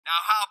Now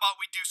how about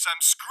we do some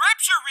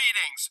scripture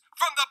readings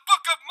from the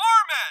Book of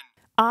Mormon?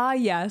 Ah,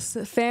 yes,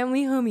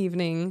 family home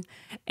evening,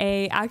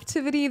 a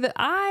activity that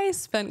I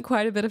spent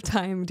quite a bit of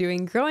time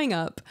doing growing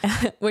up,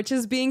 which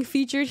is being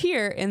featured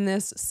here in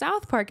this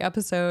South Park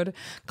episode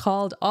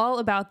called All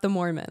About the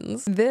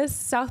Mormons. This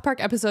South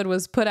Park episode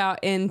was put out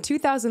in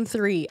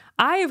 2003.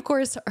 I, of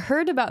course,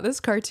 heard about this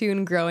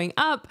cartoon growing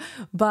up,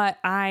 but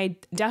I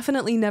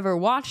definitely never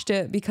watched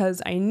it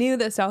because I knew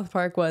that South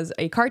Park was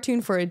a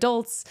cartoon for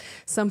adults.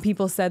 Some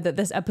people said that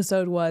this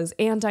episode was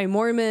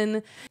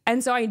anti-Mormon,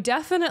 and so I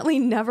definitely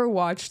never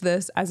watched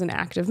this as an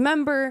active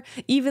member.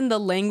 Even the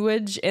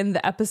language in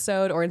the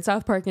episode or in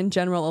South Park in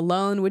general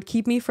alone would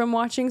keep me from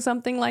watching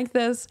something like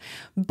this.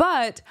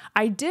 But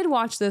I did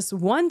watch this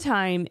one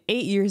time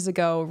 8 years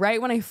ago,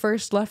 right when I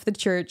first left the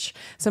church.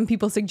 Some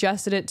people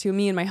suggested it to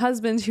me and my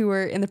husband who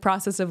were in the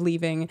process of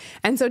leaving.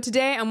 And so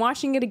today I'm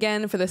watching it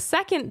again for the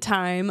second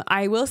time.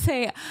 I will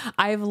say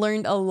I've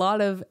learned a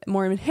lot of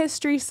Mormon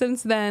history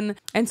since then.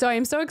 And so I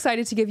am so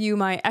excited to give you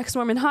my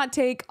ex-Mormon hot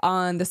take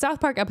on the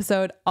South Park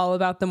episode All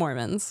About the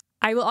Mormons.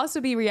 I will also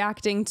be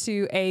reacting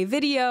to a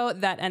video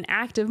that an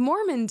active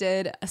Mormon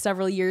did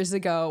several years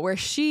ago where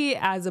she,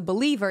 as a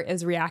believer,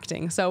 is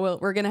reacting. So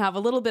we're going to have a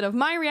little bit of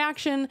my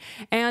reaction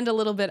and a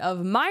little bit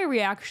of my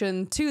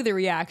reaction to the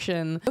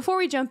reaction. Before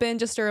we jump in,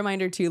 just a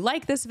reminder to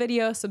like this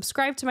video,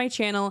 subscribe to my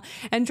channel,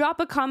 and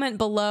drop a comment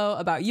below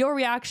about your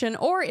reaction,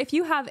 or if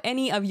you have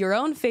any of your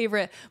own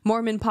favorite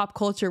Mormon pop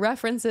culture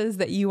references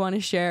that you want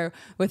to share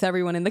with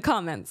everyone in the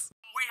comments.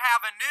 We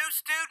have a new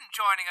student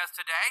joining us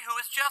today who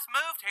has just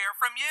moved here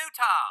from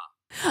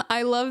Utah.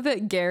 I love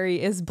that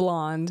Gary is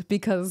blonde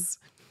because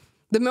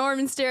the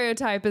Mormon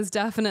stereotype is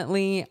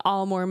definitely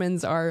all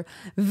Mormons are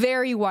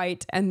very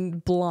white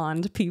and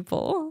blonde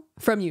people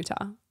from Utah.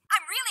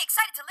 I'm really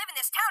excited to live in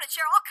this town and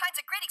share all kinds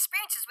of great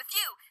experiences with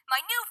you, my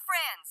new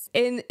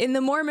friends. In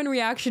the Mormon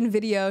reaction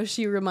video,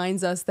 she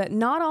reminds us that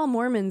not all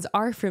Mormons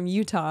are from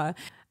Utah.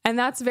 And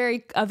that's a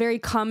very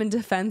common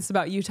defense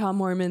about Utah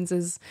Mormons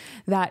is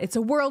that it's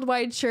a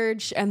worldwide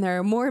church and there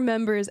are more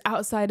members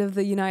outside of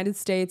the United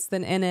States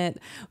than in it.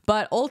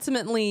 But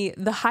ultimately,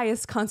 the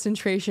highest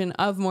concentration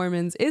of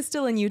Mormons is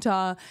still in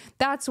Utah.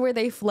 That's where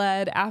they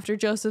fled after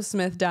Joseph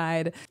Smith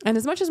died. And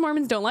as much as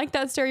Mormons don't like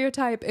that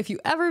stereotype, if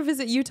you ever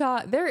visit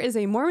Utah, there is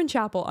a Mormon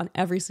chapel on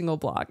every single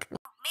block. Maybe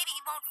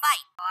he won't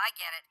fight. Oh, I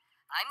get it.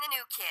 I'm the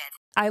new kid.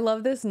 I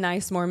love this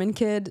nice Mormon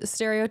kid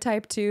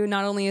stereotype too.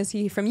 Not only is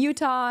he from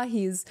Utah,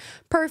 he's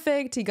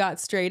perfect, he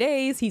got straight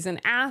A's, he's an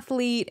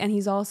athlete, and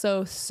he's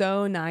also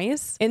so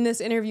nice. In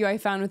this interview I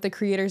found with the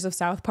creators of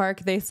South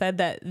Park, they said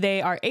that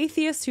they are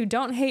atheists who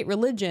don't hate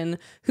religion,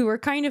 who are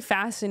kind of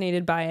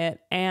fascinated by it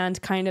and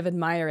kind of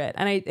admire it.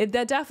 And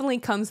that definitely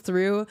comes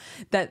through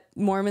that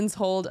Mormons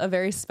hold a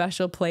very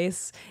special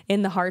place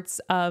in the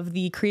hearts of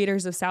the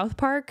creators of South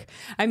Park.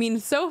 I mean,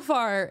 so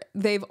far,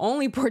 they've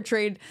only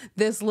portrayed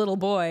this little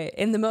boy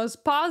in the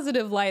most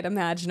positive light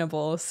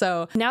imaginable.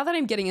 So now that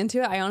I'm getting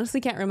into it, I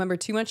honestly can't remember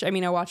too much. I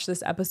mean, I watched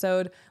this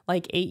episode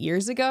like 8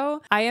 years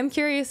ago. I am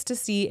curious to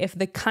see if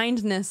the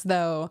kindness,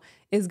 though,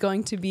 is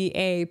going to be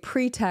a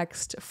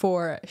pretext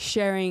for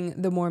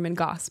sharing the Mormon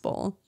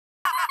gospel.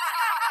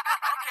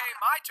 Okay,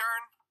 my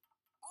turn.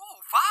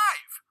 Ooh, 5.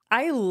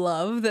 I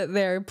love that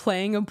they're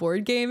playing a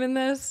board game in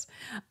this.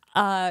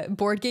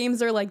 Board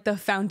games are like the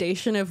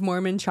foundation of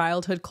Mormon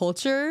childhood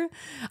culture.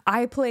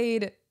 I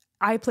played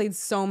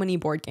so many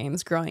board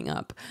games growing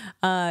up.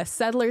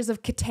 Settlers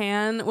of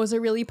Catan was a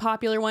really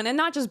popular one, and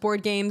not just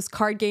board games,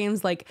 card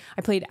games. Like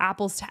I played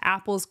Apples to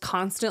Apples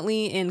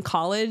constantly in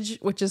college,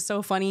 which is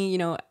so funny. You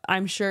know,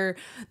 I'm sure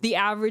the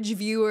average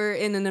viewer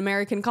in an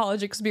American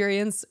college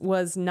experience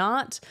was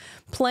not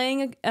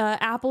playing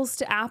Apples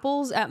to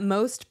Apples at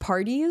most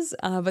parties,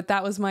 but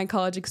that was my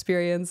college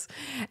experience.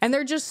 And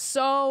they're just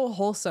so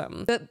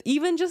wholesome. That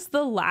even just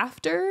the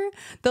laughter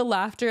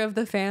of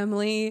the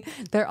family,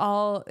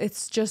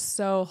 it's just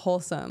so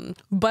wholesome.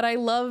 But I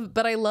love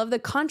the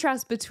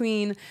contrast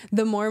between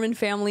the Mormon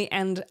family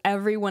and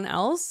everyone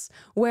else,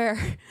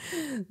 where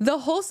the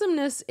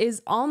wholesomeness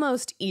is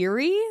almost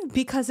eerie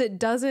because it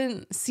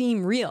doesn't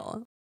seem real.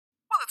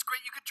 Well, it's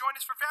great you could join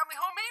us for family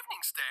home evening,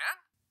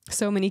 Stan.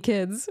 So many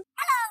kids.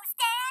 Hello,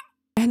 Stan.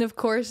 And of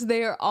course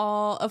they're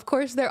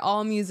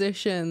all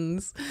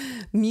musicians.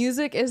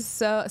 Music is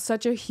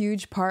such a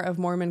huge part of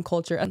Mormon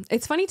culture.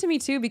 It's funny to me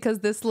too because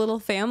this little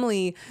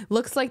family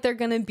looks like they're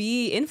going to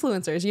be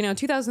influencers. You know,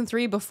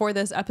 2003, before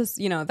this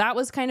episode, you know, that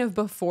was kind of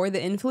before the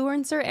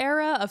influencer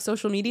era of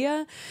social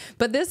media.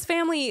 But this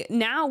family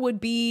now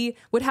would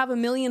have 1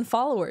 million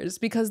followers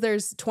because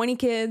there's 20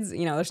 kids.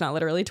 You know, there's not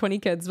literally 20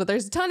 kids, but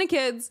there's a ton of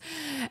kids,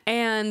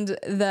 and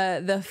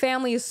the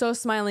family is so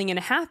smiling and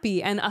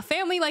happy. And a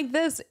family like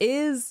this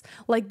is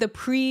like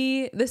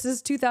this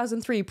is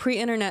 2003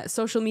 pre-internet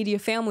social media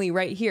family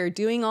right here,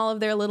 doing all of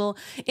their little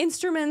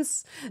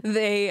instruments.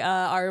 They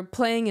are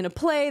playing in a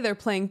play, they're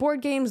playing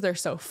board games, they're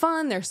so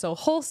fun, they're so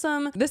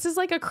wholesome. This is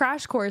like a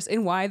crash course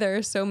in why there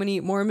are so many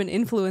Mormon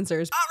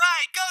influencers. All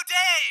right, go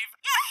Dave!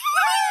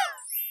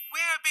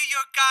 We'll be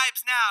your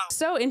gibes now.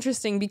 So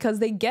interesting because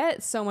they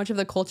get so much of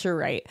the culture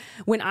right.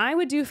 When I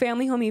would do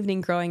family home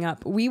evening growing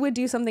up, we would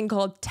do something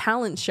called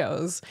talent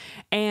shows.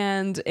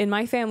 And in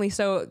my family,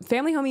 so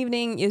family home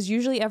evening is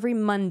usually every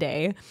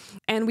Monday.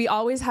 And we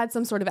always had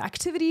some sort of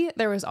activity.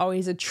 There was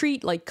always a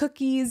treat like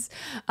cookies.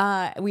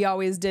 We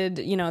always did,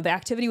 the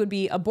activity would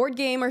be a board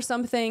game or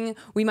something.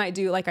 We might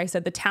do, like I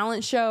said, the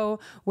talent show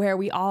where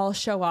we all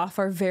show off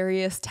our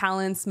various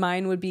talents.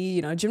 Mine would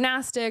be,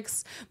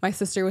 gymnastics. My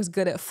sister was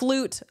good at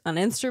flute, an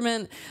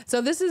instrument.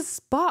 So this is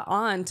spot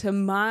on to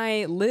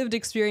my lived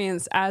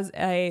experience as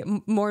a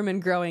Mormon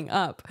growing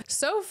up.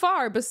 So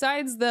far,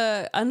 besides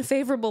the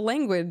unfavorable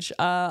language,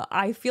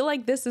 I feel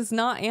like this is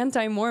not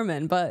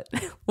anti-Mormon, but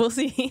we'll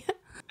see.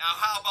 Now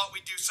how about we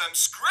do some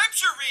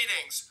scripture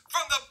readings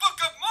from the Book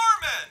of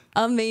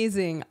Mormon?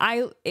 Amazing.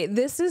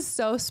 This is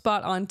so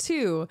spot on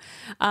too,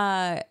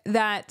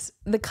 that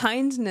the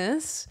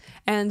kindness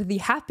and the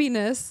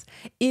happiness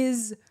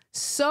is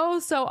so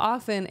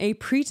often a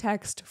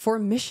pretext for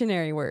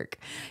missionary work.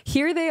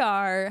 Here they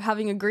are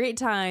having a great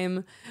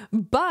time,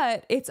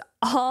 but it's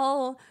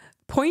all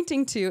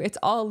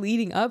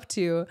leading up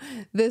to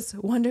this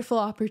wonderful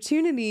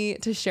opportunity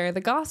to share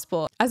the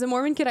gospel. As a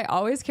Mormon kid, I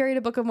always carried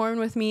a Book of Mormon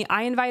with me.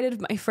 I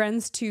invited my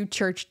friends to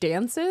church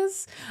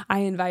dances. I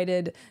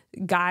invited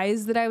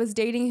guys that I was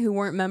dating who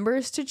weren't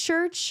members to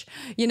church.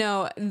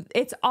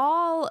 It's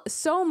all,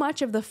 so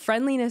much of the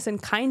friendliness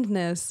and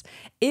kindness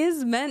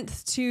is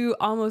meant to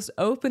almost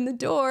open the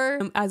door.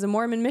 As a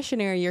Mormon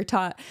missionary, you're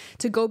taught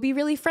to go be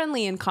really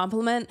friendly and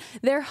compliment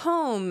their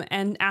home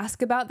and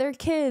ask about their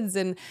kids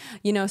and,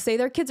 say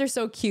their kids are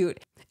so cute.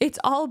 It's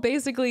all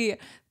basically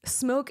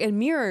smoke and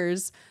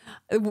mirrors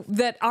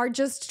that are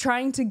just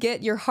trying to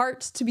get your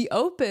heart to be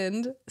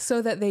opened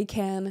so that they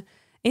can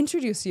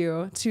introduce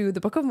you to the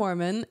Book of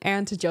Mormon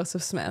and to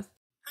Joseph Smith.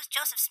 Who's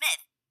Joseph Smith?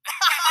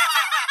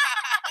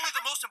 Only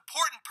the most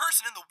important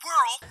person in the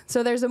world.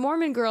 So there's a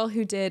Mormon girl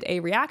who did a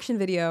reaction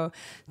video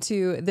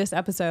to this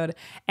episode,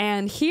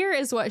 and here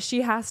is what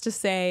she has to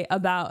say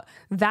about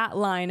that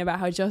line about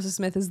how Joseph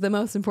Smith is the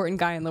most important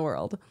guy in the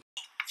world.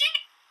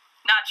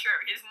 Not true.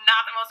 He's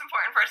not the most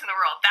important person in the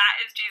world.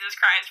 That is Jesus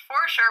Christ.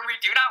 For sure, we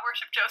do not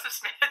worship Joseph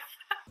Smith.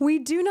 We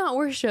do not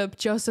worship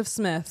Joseph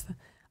Smith.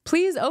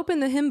 Please open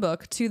the hymn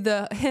book to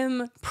the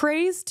hymn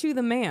Praise to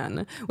the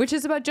Man, which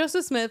is about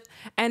Joseph Smith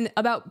and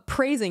about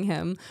praising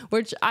him,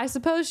 which I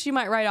suppose she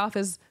might write off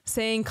as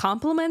saying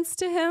compliments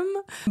to him.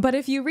 But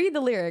if you read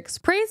the lyrics,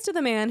 praise to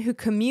the man who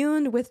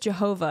communed with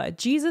Jehovah,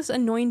 Jesus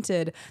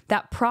anointed,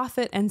 that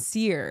prophet and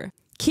seer.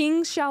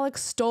 Kings shall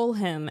extol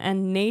him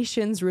and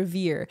nations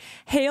revere.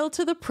 Hail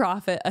to the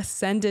prophet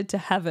ascended to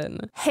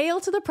heaven.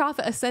 Hail to the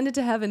prophet ascended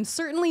to heaven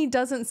certainly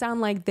doesn't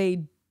sound like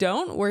they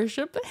don't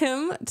worship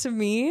him to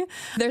me.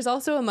 There's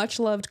also a much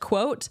loved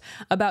quote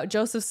about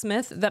Joseph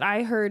Smith that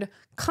I heard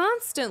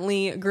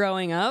constantly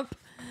growing up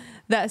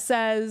that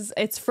says,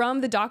 it's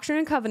from the Doctrine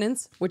and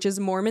Covenants, which is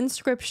Mormon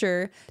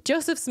scripture.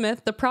 Joseph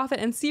Smith, the prophet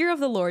and seer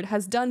of the Lord,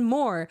 has done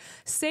more,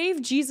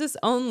 save Jesus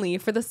only,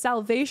 for the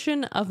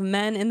salvation of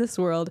men in this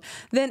world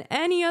than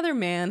any other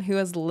man who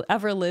has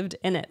ever lived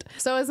in it.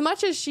 So as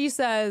much as she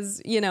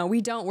says,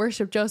 we don't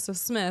worship Joseph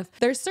Smith,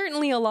 there's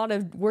certainly a lot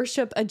of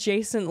worship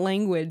adjacent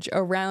language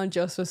around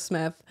Joseph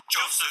Smith.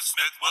 Joseph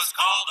Smith was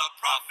called a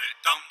prophet.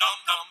 Dum dum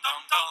dum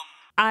dum dum.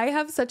 I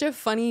have such a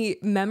funny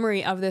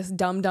memory of this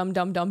dumb,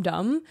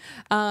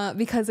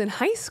 because in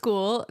high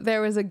school,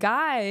 there was a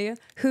guy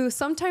who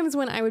sometimes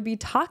when I would be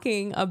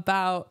talking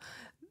about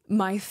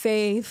my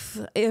faith,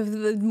 of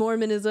the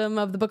Mormonism,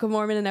 of the Book of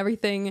Mormon and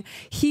everything,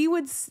 he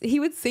would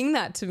sing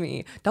that to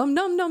me, dum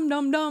dum dum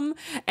dum dum,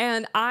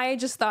 and I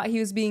just thought he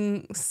was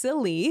being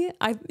silly.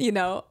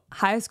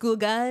 High school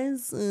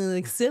guys,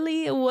 like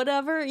silly,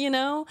 whatever,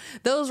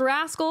 those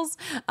rascals.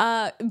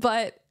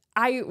 But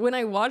when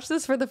I watched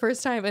this for the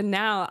first time and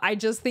now I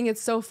just think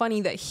it's so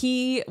funny that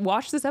he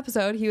watched this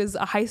episode. He was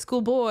a high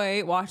school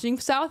boy watching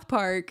South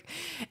Park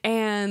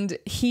and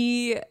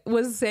he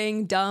was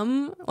saying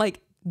dumb,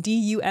 like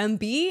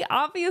D-U-M-B,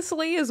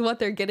 obviously is what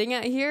they're getting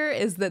at here,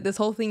 is that this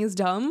whole thing is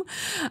dumb.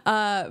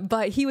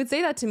 But he would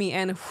say that to me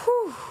and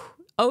whew,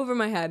 over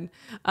my head,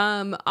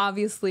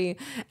 obviously.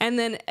 And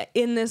then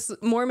in this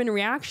Mormon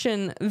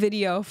reaction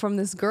video from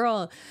this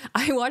girl,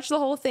 I watched the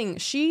whole thing.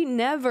 She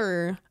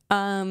never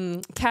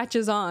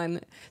catches on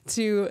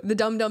to the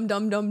dum dum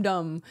dum dum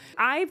dum.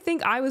 I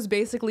think I was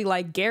basically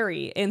like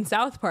Gary in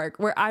South Park,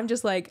 where I'm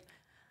just like,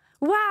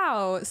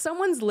 wow,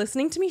 someone's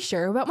listening to me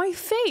share about my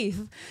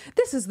faith.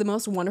 This is the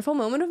most wonderful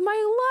moment of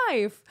my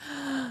life.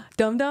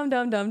 Dum dum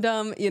dum dum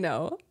dum,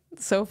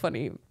 so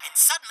funny. And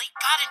suddenly,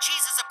 God and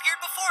Jesus appeared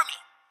before me.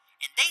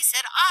 And they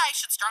said I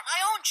should start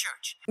my own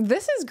church.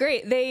 This is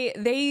great.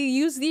 They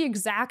use the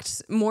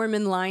exact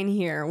Mormon line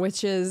here,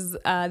 which is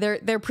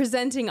they're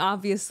presenting,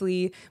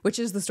 obviously, which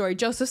is the story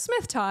Joseph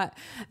Smith taught,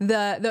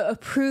 the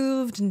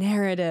approved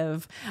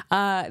narrative.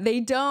 They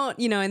don't,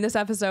 in this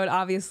episode,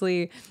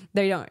 obviously,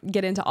 they don't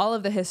get into all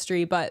of the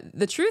history, but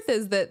the truth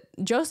is that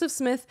Joseph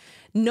Smith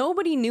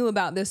nobody knew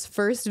about this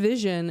first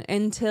vision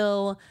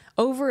until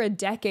over a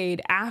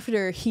decade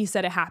after he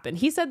said it happened.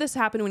 He said this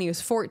happened when he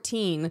was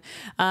 14.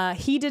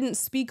 He didn't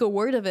speak a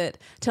word of it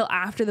till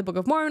after the Book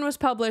of Mormon was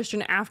published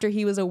and after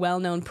he was a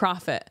well-known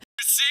prophet.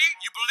 You see?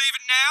 You believe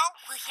it now?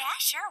 Well, yeah,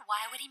 sure. Why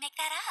would he make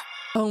that up?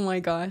 Oh my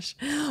gosh.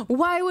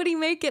 Why would he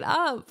make it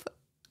up?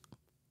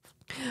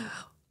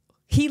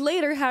 He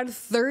later had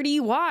 30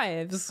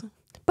 wives.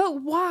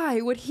 But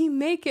why would he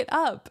make it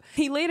up?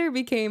 He later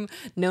became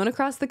known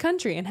across the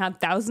country and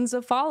had thousands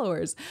of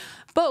followers.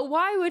 But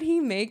why would he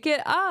make it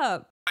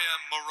up? I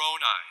am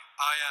Moroni.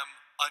 I am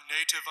a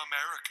Native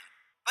American.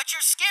 But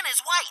your skin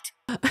is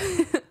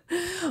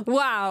white.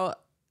 Wow.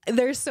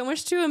 There's so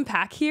much to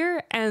unpack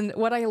here. And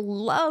what I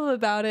love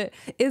about it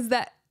is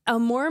that a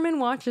Mormon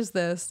watches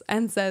this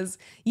and says,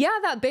 yeah,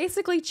 that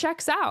basically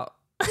checks out.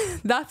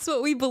 That's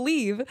what we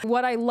believe.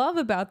 What I love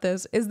about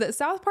this is that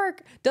South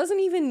Park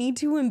doesn't even need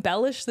to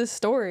embellish the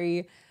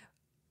story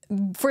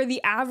for the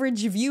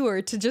average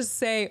viewer to just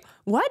say,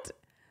 what?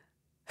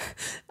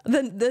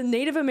 The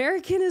Native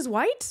American is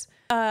white?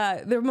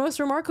 The most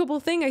remarkable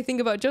thing I think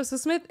about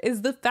Joseph Smith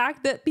is the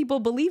fact that people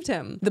believed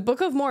him. The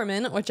Book of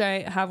Mormon, which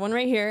I have one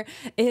right here,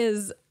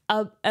 is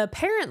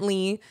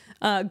apparently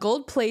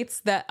gold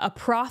plates that a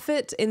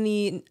prophet in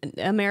the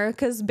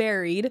Americas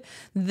buried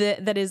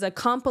that is a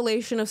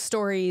compilation of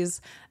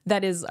stories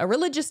that is a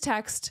religious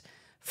text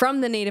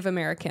from the Native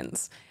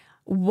Americans.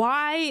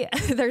 Why?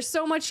 There's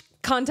so much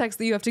context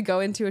that you have to go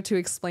into to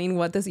explain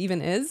what this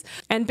even is.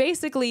 And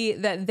basically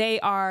that they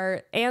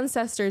are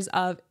ancestors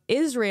of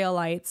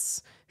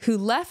Israelites who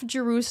left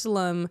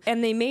Jerusalem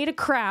and they made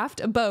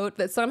a boat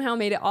that somehow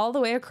made it all the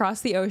way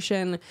across the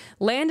ocean,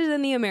 landed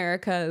in the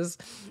Americas,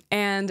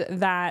 and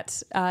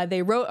that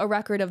they wrote a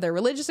record of their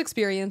religious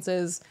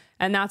experiences,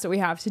 and that's what we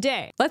have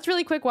today. Let's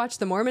really quick watch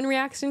the Mormon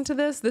reaction to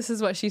this. This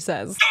is what she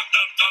says.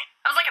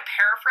 That was like a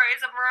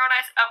paraphrase of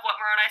what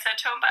Moroni said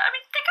to him, but I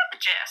mean, they got the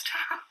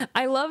gist.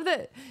 I love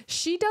that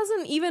she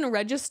doesn't even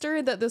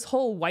register that this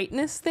whole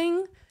whiteness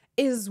thing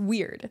is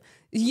weird.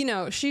 You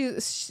know,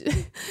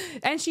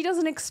 and she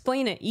doesn't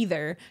explain it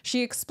either.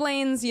 She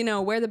explains, you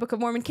know, where the Book of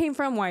Mormon came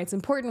from, why it's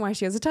important, why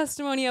she has a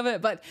testimony of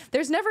it, but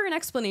there's never an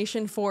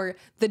explanation for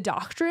the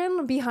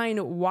doctrine behind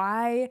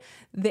why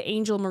the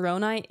angel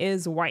Moroni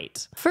is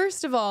white.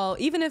 First of all,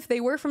 even if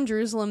they were from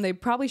Jerusalem, they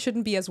probably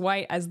shouldn't be as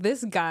white as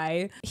this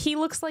guy. He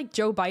looks like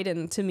Joe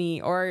Biden to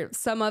me, or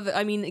some other,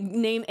 I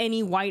mean, name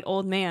any white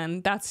old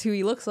man. That's who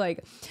he looks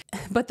like.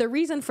 But the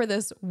reason for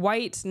this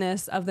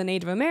whiteness of the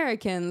Native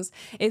Americans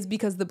is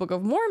because the Book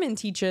of Mormon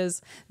teaches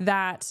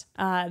that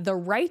the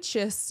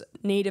righteous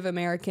Native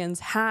Americans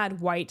had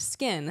white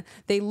skin.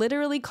 They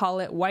literally call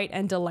it white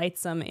and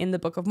delightsome in the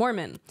Book of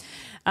Mormon.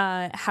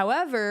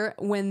 However,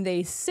 when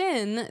they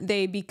sin,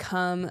 they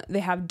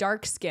have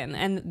dark skin,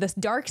 and this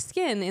dark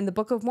skin in the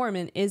Book of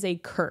Mormon is a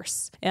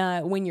curse.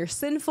 When you're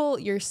sinful,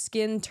 your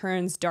skin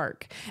turns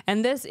dark.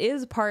 And this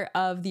is part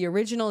of the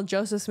original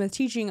Joseph Smith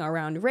teaching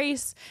around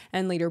race,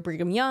 and later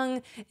Brigham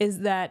Young, is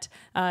that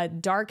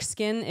dark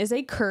skin is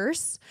a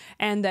curse,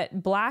 and that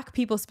Black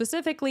people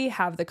specifically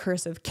have the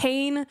curse of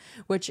Cain,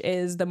 which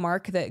is the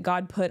mark that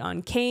God put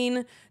on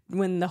Cain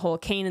when the whole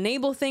Cain and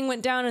Abel thing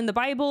went down in the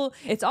Bible.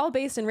 It's all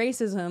based in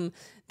racism,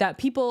 that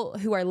people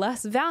who are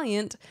less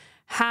valiant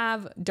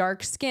have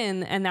dark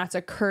skin, and that's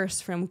a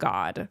curse from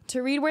God.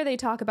 To read where they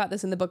talk about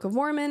this in the Book of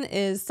Mormon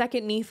is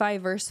 2 Nephi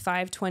verse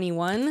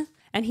 5:21.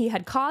 And he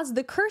had caused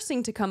the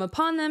cursing to come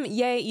upon them,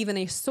 yea, even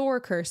a sore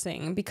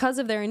cursing, because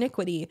of their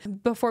iniquity.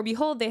 For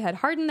behold, they had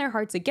hardened their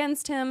hearts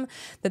against him,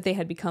 that they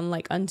had become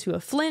like unto a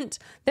flint.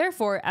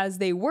 Therefore, as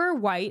they were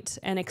white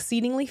and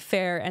exceedingly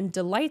fair and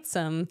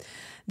delightsome,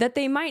 that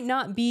they might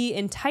not be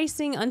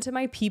enticing unto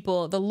my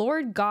people, the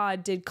Lord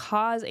God did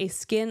cause a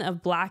skin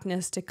of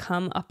blackness to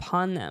come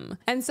upon them.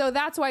 And so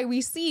that's why we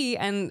see,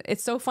 and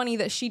it's so funny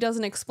that she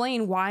doesn't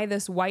explain why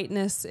this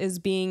whiteness is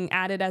being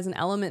added as an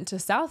element to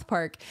South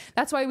Park.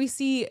 That's why we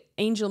see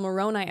Angel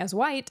Moroni as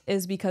white,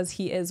 is because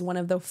he is one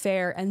of the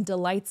fair and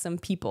delightsome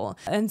people.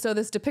 And so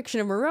this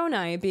depiction of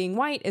Moroni being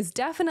white is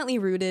definitely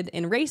rooted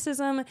in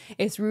racism.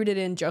 It's rooted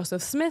in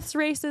Joseph Smith's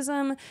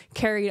racism,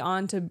 carried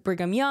on to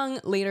Brigham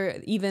Young,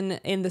 later even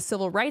in the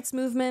civil rights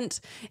movement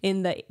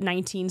in the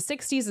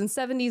 1960s and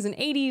 70s and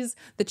 80s.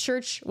 The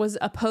church was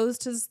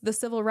opposed to the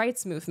civil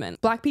rights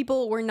movement. Black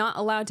people were not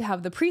allowed to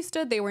have the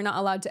priesthood. They were not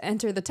allowed to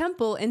enter the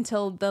temple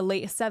until the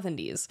late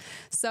 70s.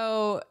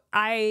 So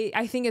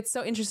I think it's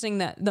so interesting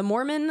that the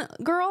Mormon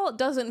girl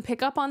doesn't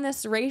pick up on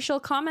this racial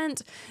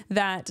comment,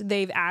 that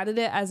they've added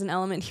it as an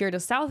element here to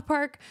South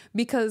Park,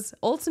 because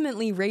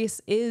ultimately race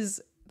is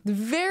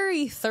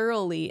very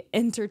thoroughly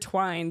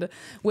intertwined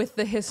with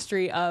the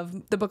history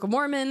of the Book of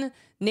Mormon,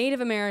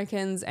 Native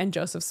Americans, and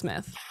Joseph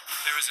Smith.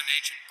 There is an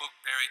ancient book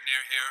buried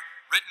near here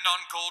written on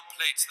gold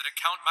plates that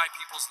account my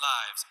people's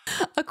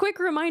lives. A quick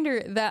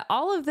reminder that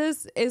all of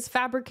this is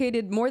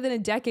fabricated more than a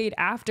decade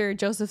after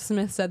Joseph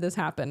Smith said this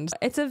happened.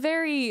 It's a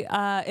very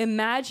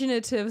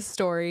imaginative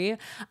story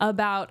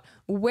about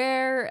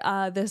where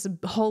this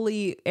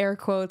holy, air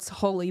quotes,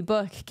 holy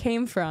book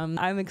came from.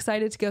 I'm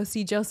excited to go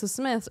see Joseph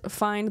Smith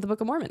find the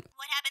Book of Mormon.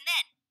 What happened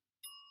then?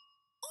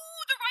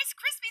 Ooh, the Rice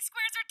Krispie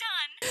squares are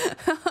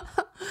done!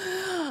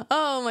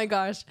 Oh my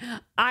gosh.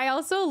 I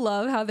also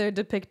love how they're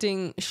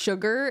depicting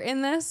sugar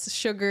in this.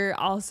 Sugar,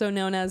 also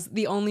known as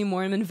the only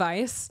Mormon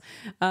vice.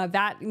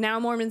 That now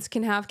Mormons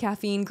can have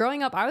caffeine.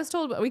 Growing up, I was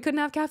told we couldn't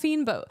have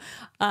caffeine, but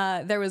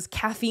there was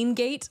Caffeine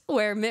Gate,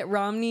 where Mitt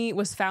Romney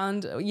was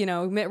found,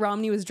 Mitt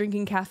Romney was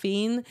drinking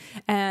caffeine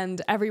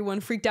and everyone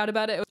freaked out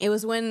about it. It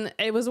was when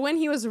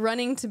he was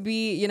running to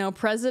be,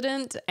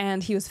 president,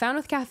 and he was found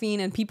with caffeine,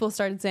 and people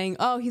started saying,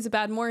 oh, he's a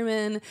bad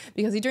Mormon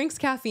because he drinks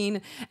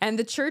caffeine. And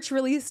the church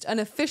released an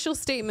official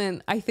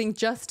statement, I think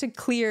just to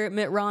clear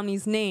Mitt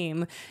Romney's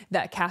name,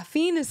 that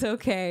caffeine is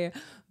okay,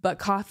 but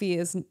coffee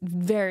is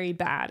very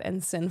bad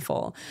and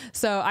sinful.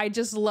 So I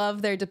just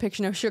love their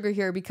depiction of sugar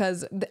here,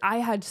 because I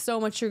had so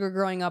much sugar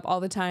growing up all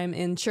the time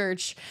in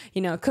church.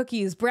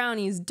 Cookies,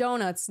 brownies,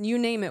 donuts, you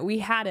name it, we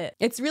had it.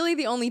 It's really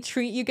the only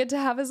treat you get to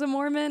have as a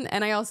Mormon.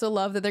 And I also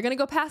love that they're gonna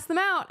go pass them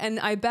out. And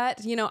I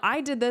bet,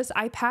 I did this.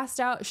 I passed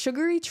out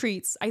sugary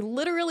treats. I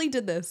literally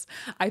did this.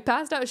 I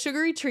passed out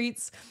sugary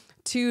treats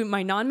to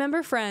my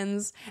non-member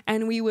friends,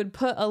 and we would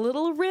put a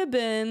little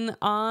ribbon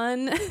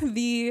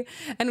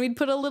we'd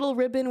put a little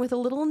ribbon with a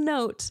little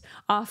note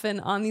often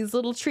on these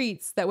little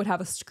treats that would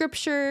have a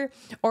scripture,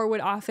 or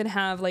would often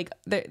have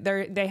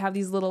they have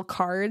these little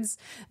cards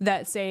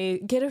that say,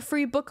 get a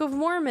free Book of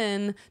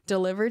Mormon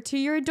delivered to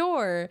your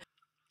door.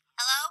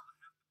 Hello?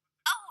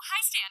 Oh,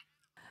 hi, Stan.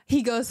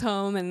 He goes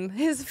home and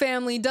his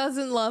family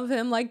doesn't love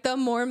him like the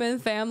Mormon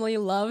family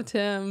loved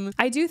him.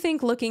 I do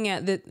think, looking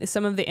at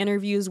some of the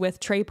interviews with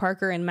Trey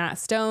Parker and Matt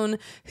Stone,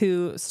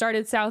 who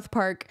started South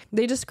Park,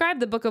 they describe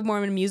the Book of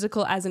Mormon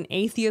musical as an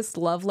atheist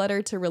love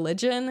letter to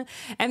religion.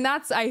 And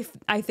that's, I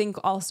think,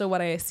 also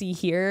what I see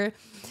here.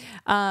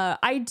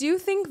 I do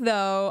think,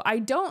 though, I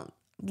don't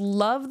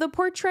love the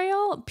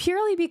portrayal,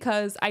 purely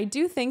because I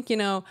do think,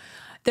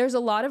 there's a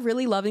lot of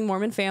really loving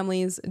Mormon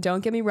families,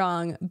 don't get me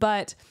wrong,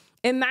 but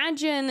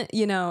imagine,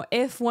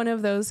 if one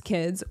of those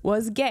kids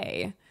was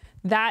gay.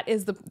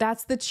 That's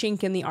the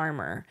chink in the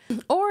armor.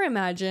 Or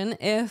imagine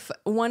if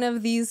one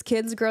of these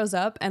kids grows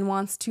up and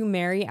wants to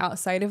marry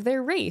outside of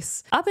their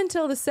race. Up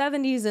until the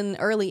 70s and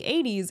early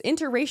 80s,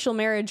 interracial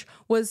marriage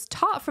was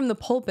taught from the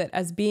pulpit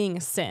as being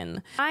a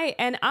sin.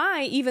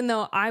 I, even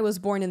though I was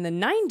born in the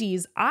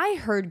 90s, I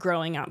heard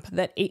growing up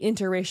that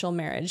interracial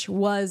marriage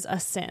was a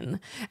sin.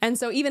 And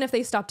so even if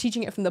they stopped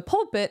teaching it from the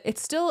pulpit, it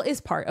still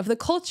is part of the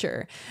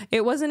culture.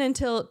 It wasn't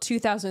until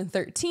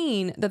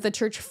 2013 that the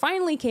church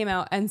finally came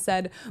out and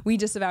said, we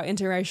disavow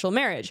interracial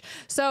marriage.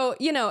 So,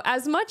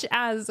 as much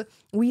as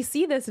we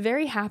see this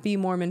very happy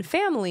Mormon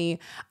family,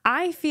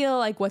 I feel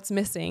like what's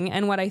missing,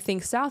 and what I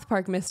think South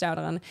Park missed out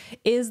on,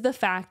 is the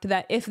fact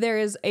that if there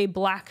is a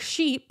black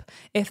sheep,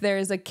 if there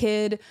is a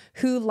kid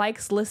who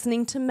likes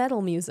listening to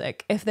metal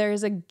music, if there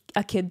is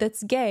a kid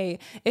that's gay,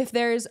 if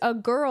there's a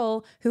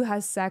girl who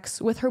has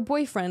sex with her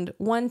boyfriend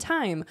one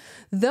time,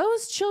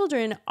 those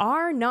children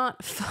are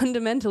not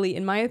fundamentally,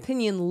 in my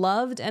opinion,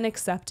 loved and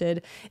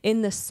accepted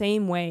in the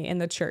same way in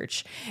the church.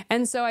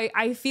 And so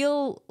I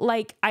feel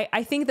like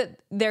I think that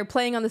they're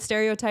playing on the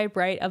stereotype,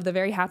 right, of the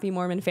very happy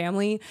Mormon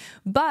family.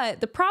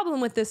 But the problem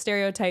with this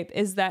stereotype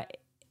is that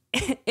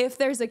if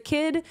there's a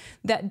kid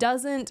that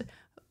doesn't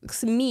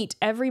meet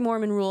every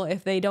Mormon rule,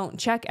 if they don't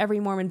check every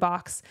Mormon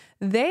box,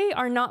 they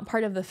are not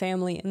part of the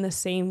family in the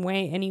same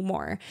way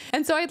anymore.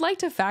 And so I'd like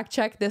to fact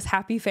check this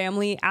happy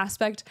family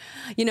aspect.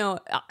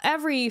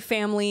 Every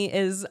family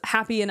is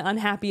happy and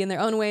unhappy in their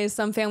own ways.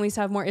 Some families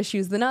have more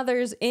issues than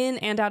others in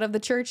and out of the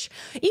church.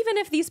 Even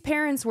if these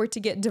parents were to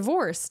get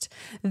divorced,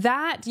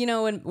 that,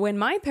 when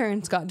my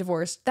parents got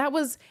divorced, that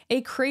was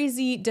a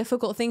crazy,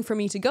 difficult thing for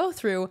me to go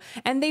through.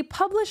 And they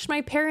published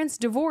my parents'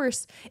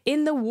 divorce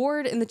in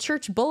the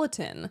church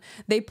bulletin.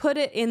 They put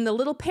it in the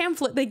little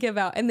pamphlet they give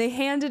out, and they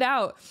hand it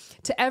out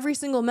to every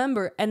single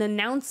member, an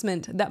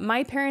announcement that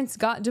my parents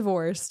got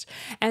divorced,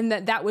 and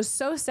that was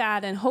so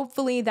sad, and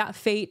hopefully that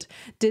fate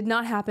did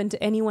not happen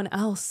to anyone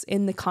else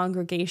in the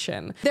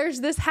congregation.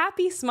 There's this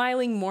happy,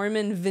 smiling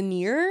Mormon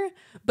veneer,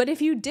 but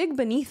if you dig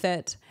beneath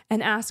it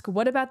and ask,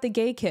 what about the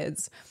gay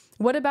kids?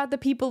 What about the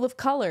people of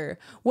color?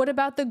 What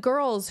about the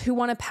girls who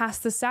want to pass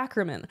the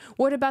sacrament?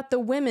 What about the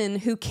women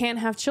who can't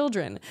have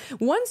children?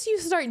 Once you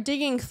start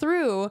digging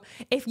through,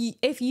 if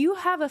you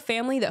have a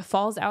family that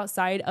falls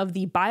outside of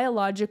the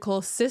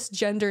biological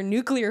cisgender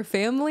nuclear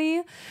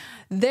family,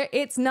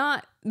 it's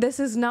not this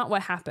is not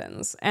what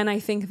happens. And I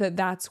think that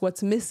that's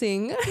what's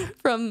missing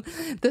from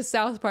the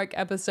South Park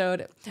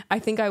episode. I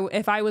think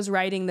if I was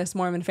writing this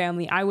Mormon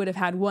family, I would have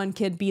had one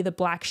kid be the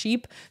black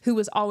sheep who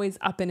was always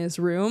up in his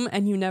room,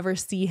 and you never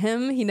see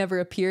him. He never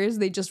appears.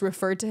 They just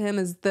refer to him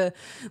as the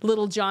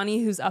little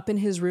Johnny who's up in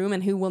his room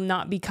and who will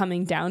not be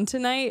coming down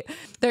tonight.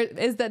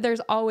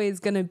 There's always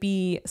going to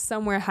be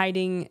somewhere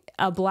hiding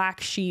a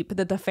black sheep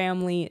that the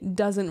family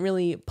doesn't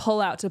really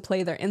pull out to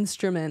play their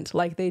instrument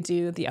like they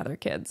do the other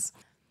kids.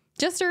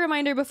 Just a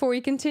reminder before we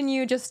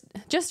continue,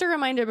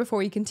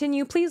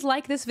 please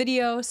like this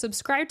video,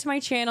 subscribe to my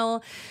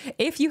channel.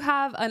 If you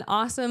have an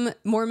awesome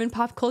Mormon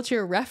pop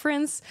culture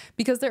reference,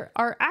 because there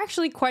are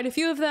actually quite a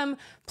few of them,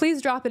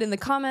 please drop it in the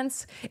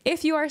comments.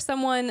 If you are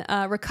someone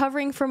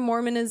recovering from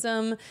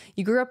Mormonism,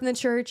 you grew up in the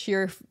church,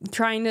 you're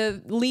trying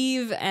to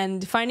leave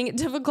and finding it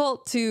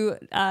difficult to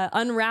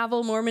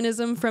unravel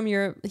Mormonism from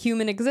your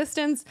human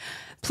existence,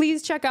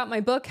 please check out my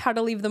book, How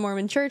to Leave the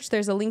Mormon Church.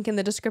 There's a link in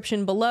the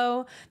description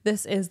below.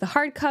 This is the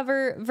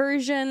hardcover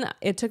version.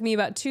 It took me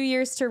about 2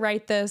 years to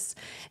write this.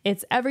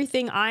 It's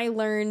everything I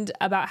learned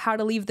about how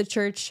to leave the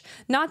church,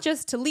 not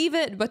just to leave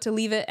it, but to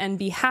leave it and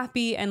be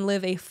happy and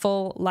live a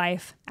full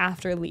life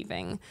after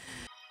leaving.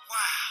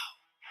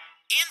 Wow.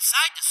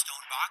 Inside the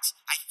stone box,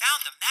 I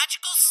found the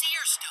magical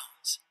seer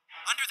stones.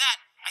 Under that,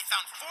 I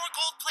found 4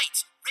 gold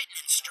plates written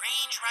in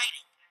strange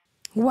writing.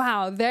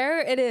 Wow, there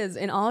it is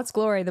in all its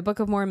glory, the Book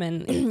of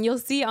Mormon. You'll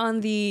see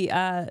on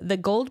the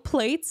gold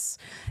plates,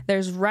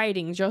 there's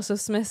writing. Joseph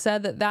Smith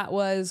said that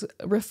was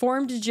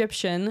Reformed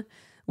Egyptian,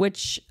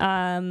 which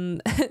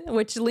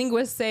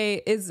linguists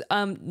say is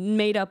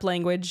made up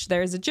language.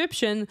 There's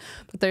Egyptian,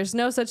 but there's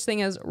no such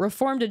thing as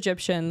Reformed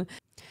Egyptian.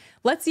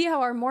 Let's see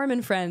how our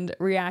Mormon friend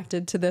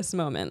reacted to this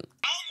moment.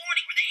 All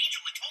morning when the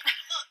angel had told me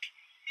to look.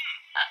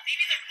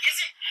 Maybe there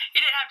isn't. He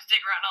didn't have to dig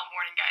around all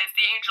morning, guys.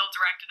 The angel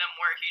directed him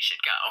where he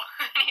should go.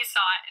 He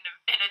saw it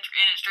in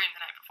his dream the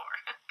night before.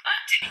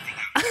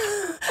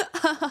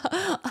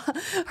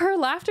 Her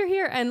laughter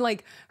here and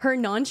like her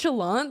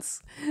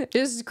nonchalance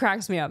just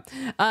cracks me up.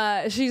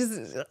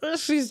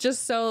 She's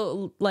just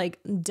so like,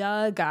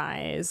 duh,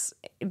 guys.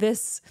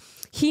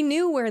 He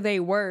knew where they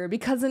were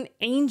because an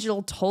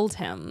angel told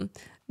him.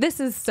 This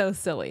is so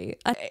silly.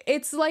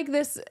 It's like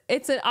this,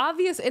 it's an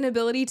obvious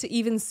inability to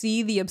even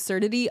see the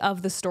absurdity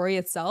of the story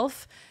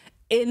itself,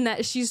 in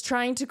that she's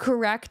trying to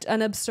correct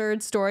an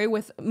absurd story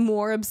with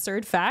more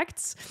absurd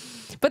facts.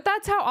 But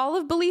that's how all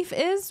of belief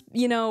is,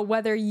 you know,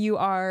 whether you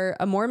are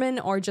a Mormon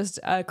or just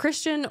a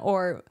Christian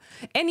or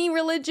any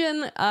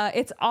religion,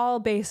 it's all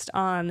based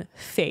on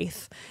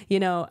faith. You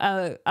know,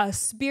 a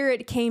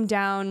spirit came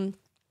down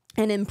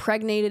and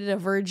impregnated a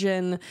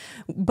virgin,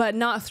 but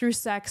not through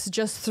sex,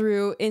 just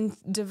through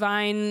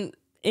divine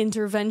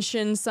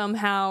intervention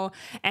somehow,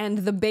 and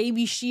the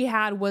baby she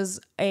had was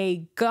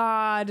a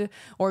god,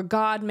 or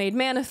God made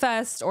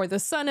manifest, or the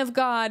Son of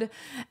God,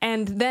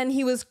 and then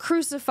he was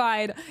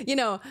crucified. You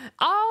know,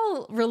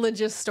 all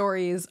religious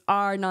stories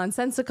are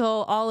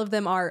nonsensical. All of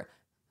them are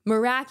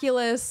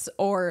miraculous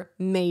or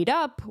made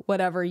up,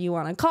 whatever you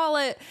want to call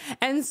it.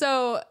 And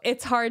so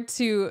it's hard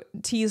to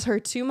tease her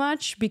too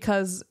much,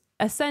 because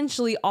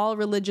essentially all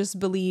religious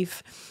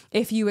belief,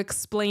 if you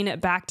explain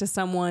it back to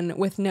someone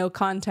with no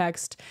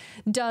context,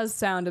 does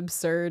sound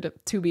absurd,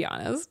 to be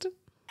honest. The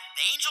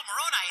angel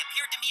Moroni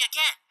appeared to me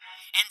again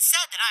and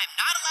said that I am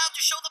not allowed to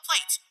show the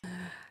plates.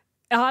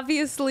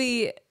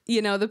 Obviously,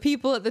 you know, the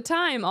people at the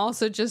time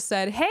also just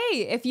said,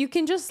 hey, if you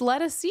can just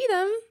let us see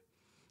them,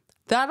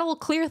 that'll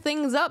clear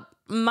things up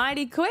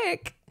mighty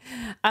quick.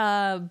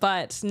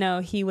 But no,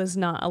 he was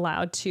not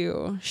allowed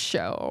to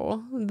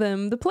show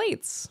them the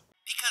plates.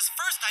 Because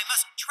first I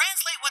must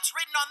translate what's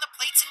written on the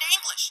plates into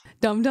English.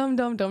 Dum dum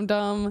dum dum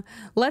dum.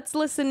 Let's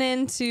listen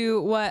in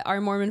to what our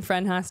Mormon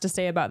friend has to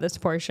say about this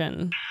portion.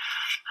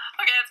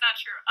 Okay, that's not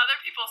true. Other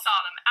people saw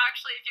them.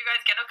 Actually, if you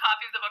guys get a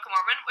copy of the Book of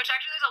Mormon, which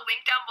actually there's a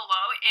link down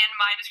below in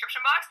my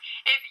description box,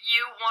 if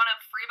you want a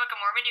free Book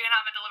of Mormon, you can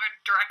have it delivered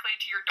directly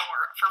to your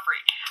door for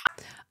free.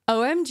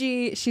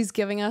 OMG, she's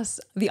giving us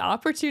the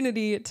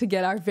opportunity to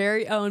get our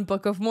very own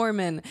Book of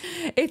Mormon.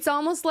 It's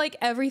almost like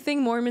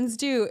everything Mormons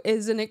do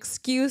is an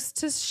excuse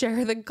to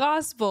share the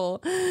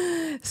gospel.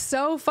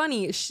 So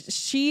funny.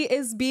 She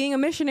is being a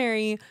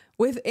missionary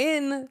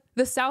within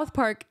the South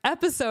Park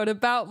episode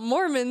about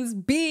Mormons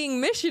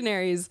being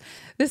missionaries.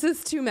 This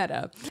is too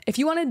meta. If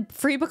you want a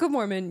free Book of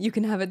Mormon, you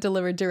can have it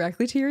delivered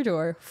directly to your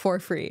door for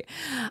free.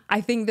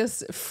 I think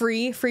this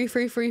free.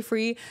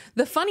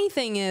 The funny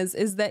thing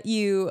is that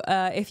you,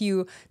 if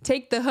you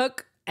take the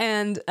hook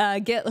and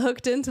get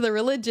hooked into the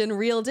religion,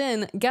 reeled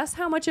in, guess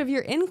how much of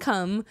your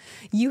income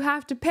you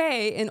have to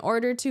pay in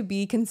order to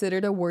be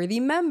considered a worthy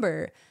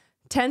member?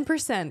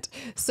 10%.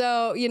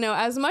 So, you know,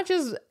 as much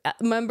as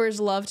members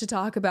love to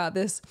talk about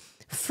this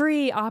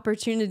free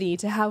opportunity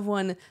to have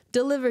one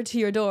delivered to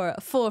your door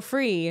for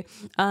free.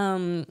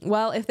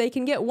 Well, if they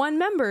can get one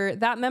member,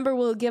 that member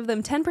will give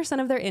them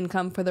 10% of their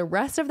income for the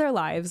rest of their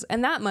lives,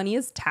 and that money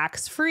is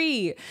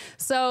tax-free.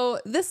 So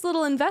this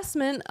little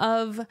investment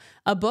of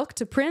a book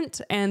to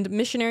print and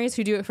missionaries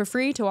who do it for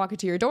free to walk it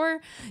to your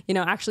door,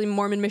 actually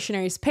Mormon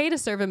missionaries pay to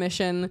serve a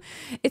mission.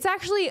 It's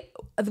actually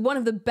one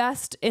of the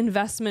best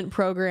investment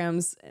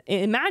programs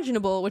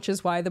imaginable, which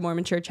is why the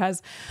Mormon Church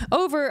has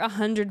over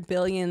 $100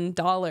 billion.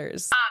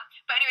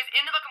 But anyways,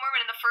 in the Book of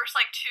Mormon, in the first 2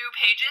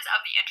 pages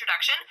of the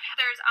introduction,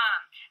 there's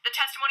the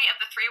testimony of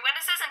the 3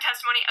 witnesses and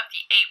testimony of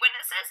the 8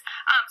 witnesses.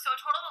 So a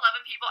total of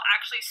 11 people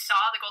actually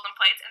saw the golden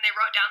plates, and they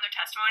wrote down their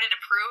testimony to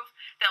prove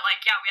that,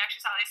 yeah, we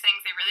actually saw these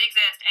things, they really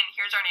exist, and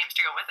here's our names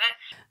to go with it.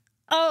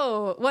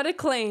 Oh, what a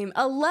claim.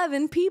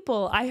 11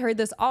 people. I heard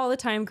this all the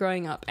time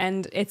growing up,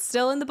 and it's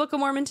still in the Book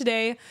of Mormon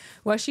today,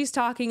 what she's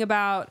talking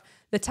about.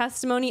 The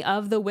testimony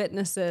of the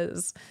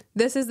witnesses.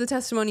 This is the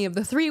testimony of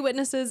the 3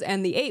 witnesses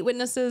and the 8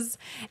 witnesses.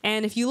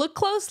 And if you look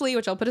closely,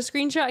 which I'll put a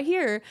screenshot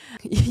here,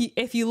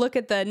 if you look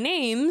at the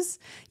names,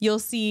 you'll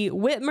see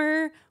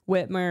Whitmer,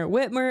 Whitmer,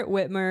 Whitmer,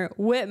 Whitmer,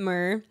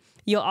 Whitmer.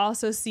 You'll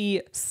also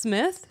see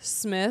Smith,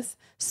 Smith,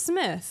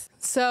 Smith.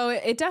 So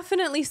it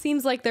definitely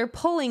seems like they're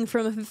pulling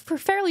from a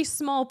fairly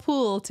small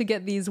pool to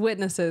get these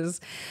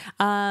witnesses.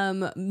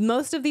 Some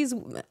of these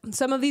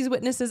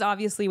witnesses,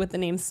 obviously with the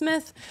name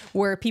Smith,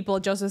 were people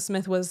Joseph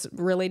Smith was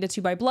related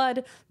to by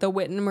blood. The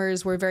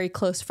Whitmers were very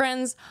close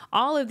friends.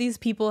 All of these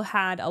people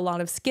had a lot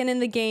of skin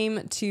in the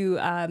game to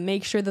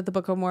make sure that the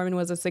Book of Mormon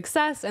was a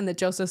success and that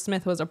Joseph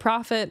Smith was a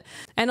prophet.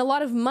 And a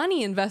lot of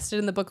money invested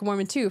in the Book of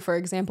Mormon too. For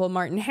example,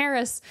 Martin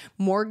Harris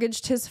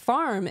mortgaged his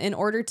farm in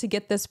order to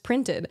get this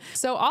printed.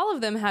 So all of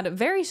them had a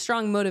very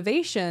strong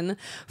motivation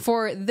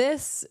for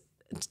this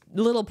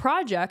little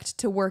project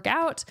to work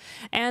out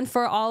and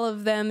for all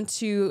of them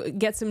to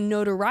get some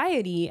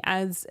notoriety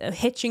as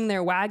hitching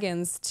their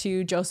wagons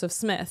to Joseph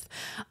Smith.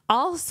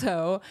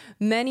 Also,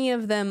 many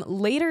of them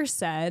later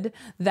said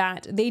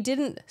that they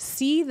didn't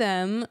see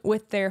them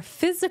with their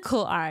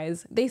physical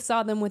eyes, they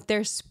saw them with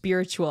their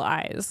spiritual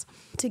eyes.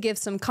 To give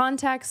some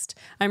context,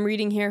 I'm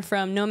reading here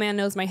from No Man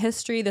Knows My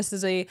History. This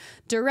is a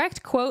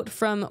direct quote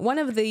from one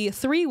of the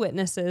 3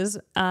 witnesses.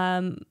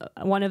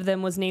 One of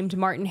them was named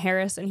Martin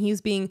Harris, and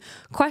he's being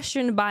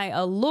questioned by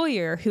a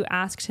lawyer who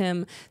asked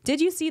him, "Did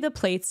you see the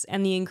plates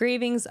and the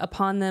engravings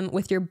upon them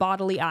with your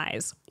bodily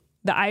eyes?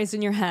 The eyes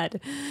in your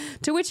head?"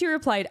 To which he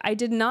replied, "I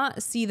did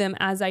not see them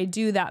as I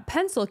do that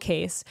pencil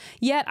case,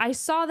 yet I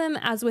saw them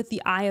as with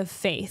the eye of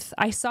faith.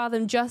 I saw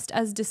them just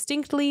as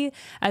distinctly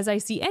as I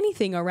see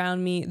anything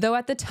around me, though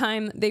at the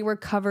time they were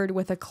covered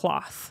with a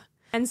cloth."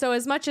 And so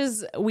as much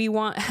as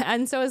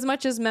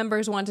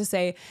members want to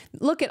say,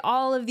 look at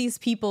all of these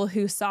people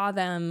who saw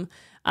them,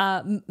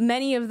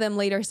 many of them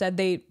later said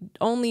they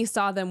only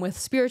saw them with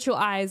spiritual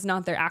eyes,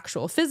 not their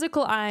actual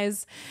physical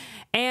eyes.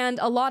 And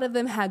a lot of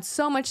them had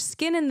so much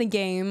skin in the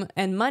game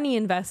and money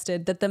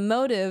invested that the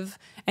motive,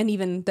 and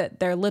even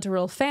that their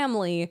literal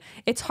family,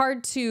 it's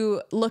hard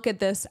to look at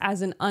this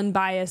as an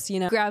unbiased,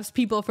 grabs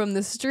people from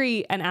the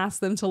street and asks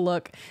them to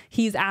look.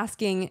 He's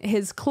asking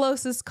his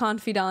closest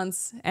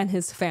confidants and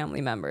his family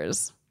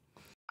members.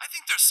 I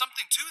think there's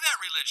something to that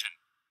religion.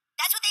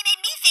 That's what they made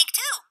me think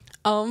too.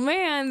 Oh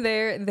man,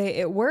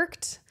 it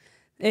worked.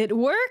 It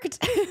worked.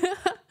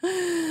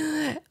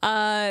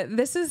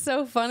 This is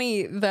so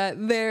funny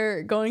that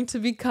they're going to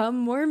become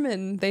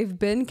Mormon. They've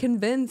been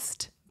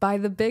convinced by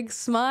the big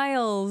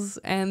smiles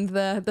and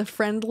the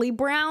friendly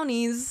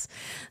brownies.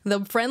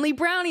 The friendly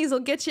brownies will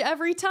get you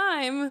every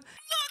time. Look,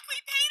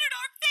 we painted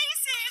our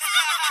faces.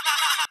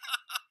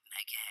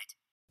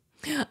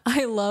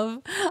 My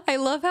God. I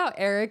love how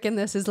Eric in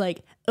this is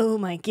like, oh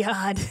my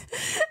God,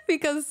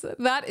 because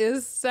that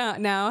is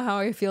now how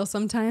I feel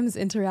sometimes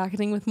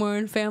interacting with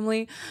Mormon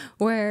family,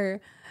 where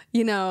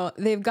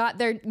they've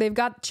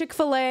got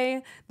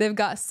Chick-fil-A, they've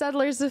got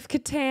Settlers of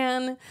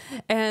Catan,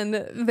 and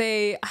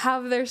they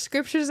have their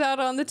scriptures out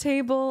on the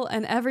table,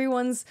 and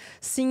everyone's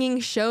singing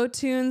show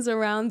tunes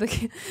around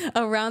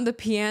the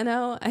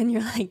piano, and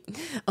you're like,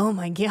 oh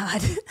my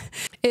God.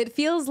 It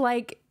feels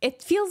like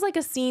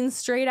a scene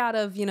straight out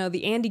of,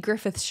 the Andy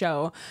Griffith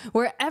Show,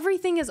 where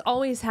everything is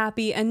always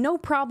happy and no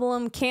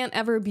problem can't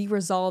ever be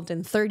resolved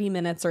in 30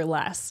 minutes or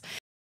less.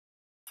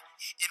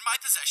 In my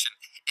possession,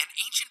 an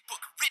ancient book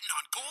written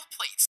on gold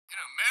plates. In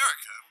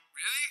America?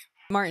 Really?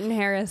 Martin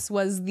Harris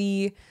was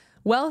the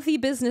wealthy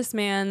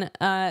businessman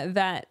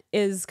that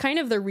is kind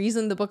of the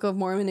reason the Book of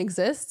Mormon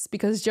exists,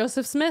 because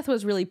Joseph Smith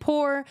was really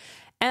poor.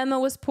 Emma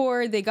was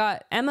poor.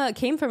 Emma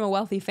came from a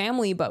wealthy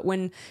family, but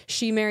when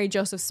she married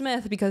Joseph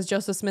Smith, because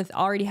Joseph Smith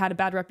already had a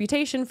bad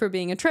reputation for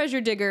being a treasure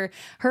digger,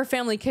 her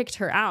family kicked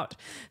her out.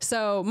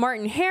 So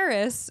Martin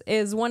Harris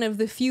is one of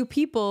the few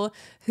people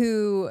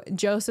who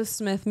Joseph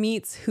Smith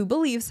meets who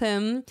believes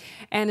him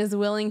and is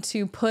willing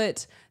to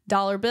put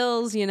dollar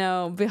bills,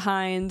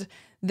 behind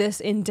this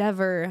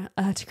endeavor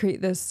to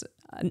create this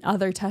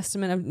other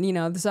testament of, you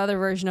know, this other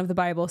version of the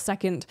Bible,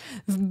 second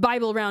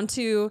Bible round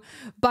 2,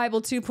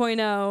 Bible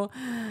 2.0,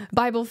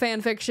 Bible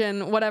fan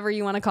fiction, whatever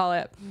you want to call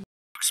it.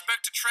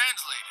 Expect to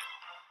translate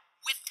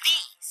it with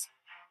these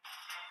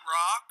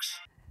rocks.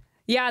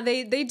 Yeah,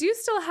 they do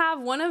still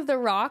have one of the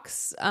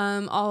rocks.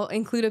 I'll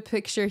include a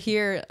picture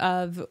here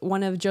of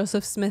one of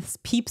Joseph Smith's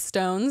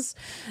peepstones.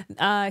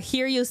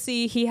 Here you'll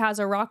see he has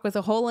a rock with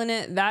a hole in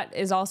it. That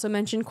is also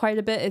mentioned quite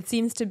a bit. It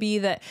seems to be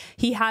that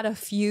he had a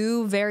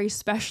few very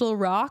special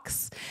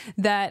rocks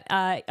that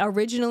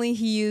originally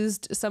he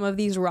used some of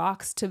these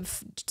rocks to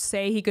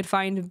say he could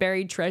find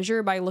buried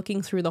treasure by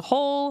looking through the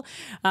hole.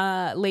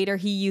 Later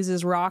he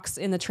uses rocks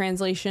in the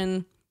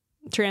translation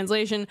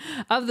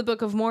of the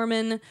Book of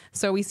Mormon.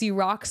 So we see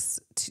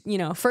rocks, you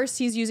know, first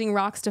he's using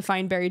rocks to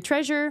find buried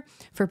treasure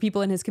for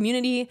people in his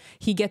community.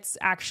 He gets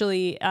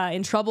actually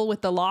in trouble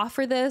with the law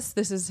for this.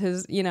 This is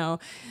his, you know,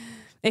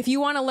 if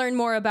you want to learn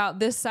more about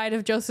this side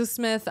of Joseph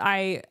Smith,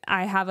 I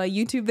have a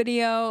YouTube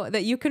video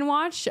that you can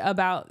watch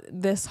about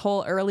this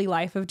whole early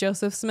life of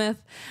Joseph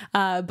Smith.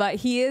 But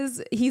he's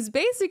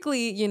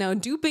basically, you know,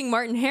 duping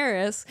Martin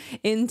Harris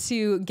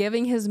into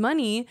giving his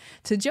money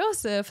to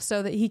Joseph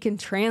so that he can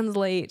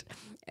translate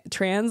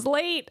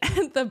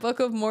the Book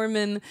of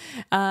Mormon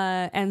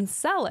and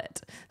sell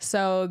it.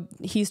 So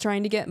he's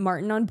trying to get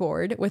Martin on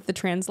board with the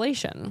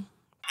translation.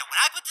 Now, when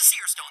I put the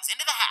seer stones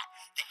into the hat,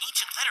 the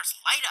ancient letters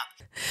light up.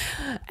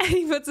 And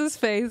he puts his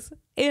face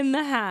in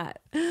the hat.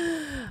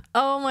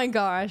 Oh my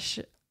gosh.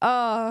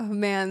 Oh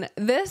man.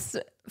 This,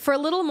 for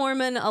Little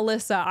Mormon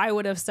Alyssa, I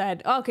would have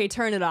said, okay,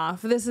 turn it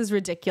off. This is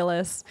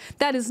ridiculous.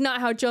 That is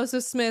not how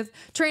Joseph Smith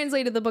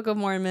translated the Book of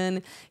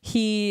Mormon.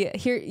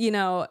 You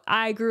know,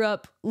 I grew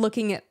up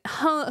looking at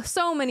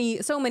so much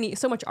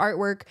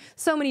artwork,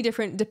 so many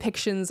different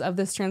depictions of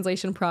this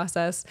translation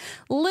process.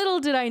 Little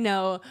did I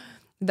know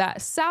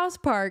that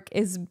South Park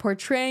is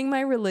portraying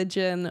my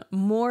religion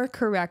more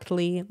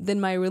correctly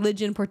than my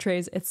religion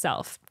portrays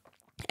itself.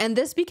 And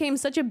this became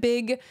such a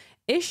big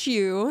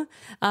issue,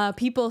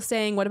 people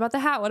saying, what about the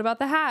hat? What about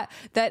the hat?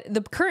 That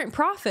the current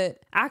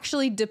prophet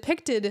actually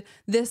depicted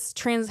this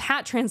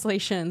hat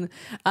translation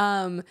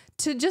to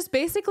just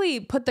basically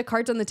put the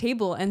cards on the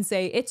table and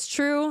say, it's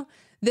true.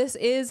 This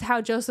is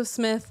how Joseph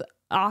Smith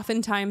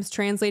oftentimes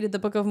translated the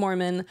Book of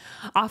Mormon.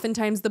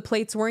 Oftentimes the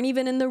plates weren't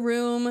even in the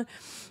room.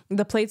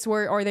 The plates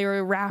were, or they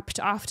were wrapped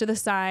off to the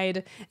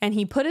side, and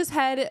he put his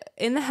head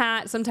in the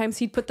hat. Sometimes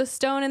he'd put the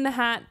stone in the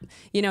hat.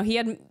 You know, he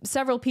had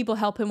several people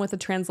help him with the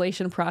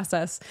translation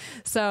process.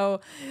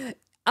 So,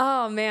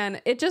 oh man,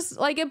 it just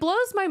like, it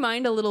blows my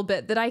mind a little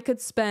bit that I could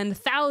spend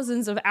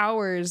thousands of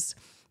hours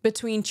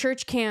between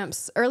church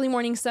camps, early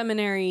morning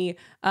seminary,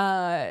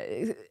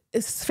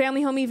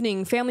 family home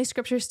evening, family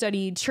scripture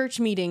study,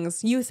 church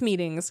meetings, youth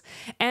meetings,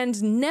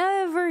 and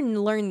never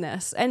learn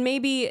this. And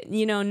maybe,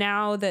 you know,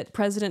 now that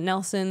President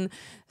Nelson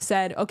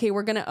said, okay,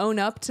 we're going to own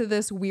up to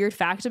this weird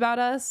fact about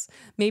us,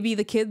 maybe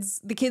the kids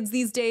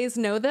these days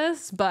know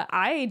this, but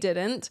I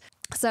didn't.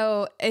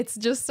 So it's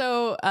just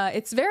so,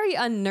 it's very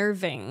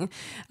unnerving.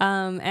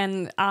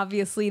 And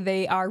obviously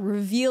they are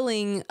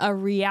revealing a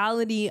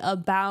reality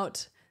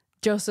about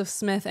Joseph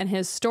Smith and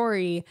his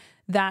story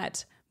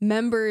that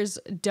members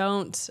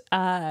don't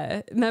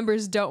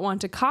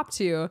want to cop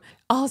to.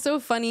 Also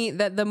funny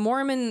that the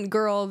Mormon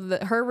girl,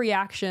 her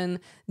reaction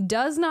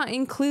does not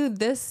include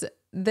this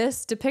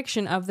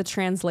depiction of the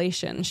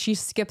translation. She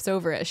skips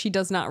over it. She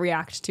does not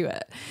react to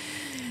it,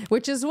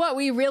 which is what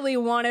we really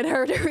wanted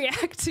her to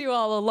react to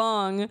all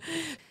along.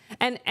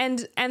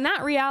 And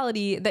that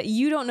reality that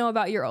you don't know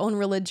about your own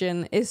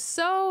religion is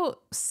so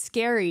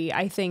scary.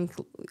 I think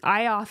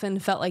I often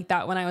felt like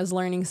that when I was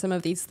learning some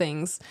of these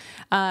things.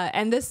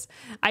 And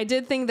I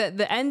did think that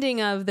the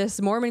ending of this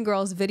Mormon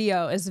girl's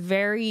video is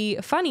very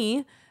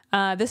funny.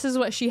 This is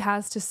what she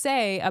has to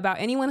say about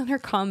anyone in her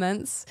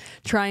comments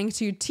trying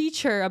to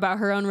teach her about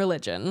her own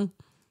religion.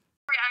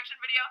 Reaction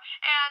video.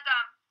 And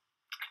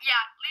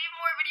yeah, leave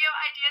more video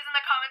ideas in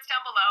the comments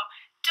down below.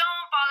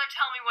 Don't bother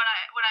telling me what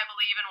I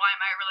believe and why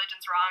my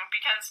religion's wrong,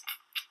 because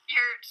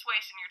you're just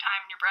wasting your time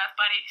and your breath,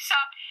 buddy. So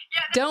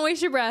yeah. Don't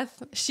waste your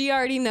breath. She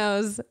already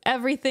knows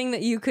everything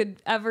that you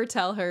could ever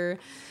tell her.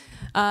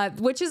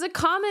 Which is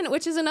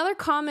another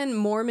common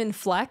Mormon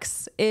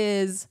flex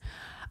is,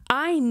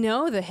 I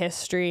know the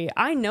history.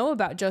 I know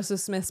about Joseph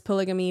Smith's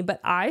polygamy,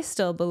 but I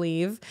still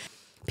believe.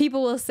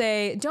 People will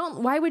say,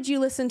 why would you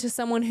listen to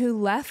someone who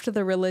left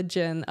the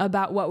religion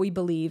about what we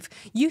believe?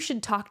 You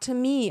should talk to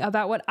me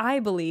about what I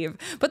believe.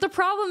 But the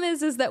problem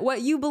is that what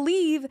you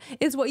believe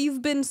is what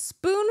you've been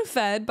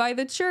spoon-fed by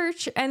the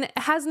church and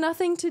has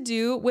nothing to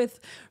do with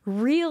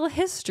real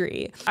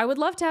history. I would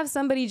love to have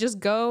somebody just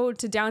go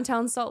to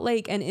downtown Salt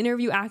Lake and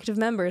interview active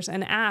members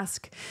and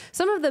ask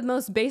some of the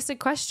most basic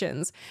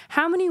questions.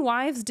 How many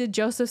wives did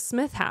Joseph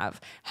Smith have?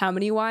 How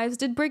many wives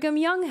did Brigham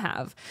Young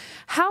have?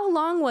 How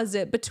long was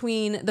it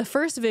between when the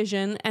first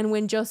vision and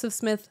when Joseph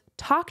Smith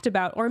talked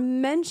about or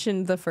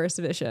mentioned the first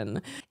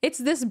vision. It's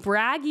this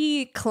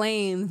braggy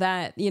claim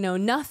that,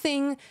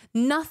 nothing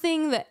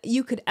that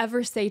you could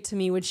ever say to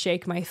me would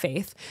shake my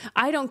faith.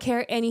 I don't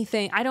care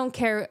anything. I don't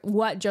care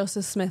what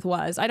Joseph Smith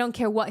was. I don't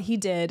care what he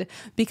did,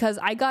 because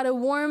I got a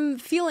warm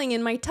feeling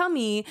in my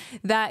tummy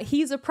that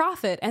he's a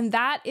prophet. And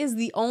that is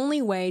the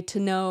only way to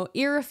know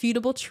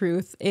irrefutable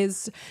truth,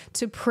 is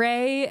to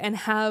pray and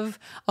have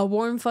a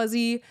warm,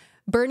 fuzzy,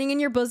 burning in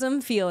your bosom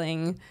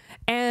feeling.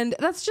 And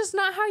that's just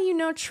not how you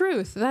know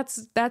truth.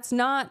 That's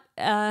not,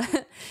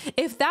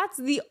 if that's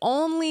the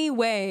only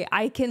way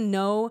I can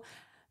know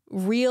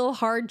real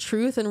hard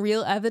truth and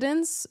real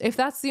evidence, if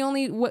that's the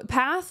only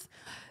path,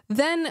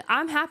 then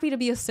I'm happy to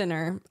be a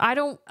sinner.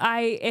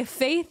 If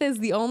faith is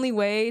the only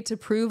way to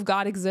prove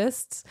God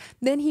exists,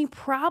 then he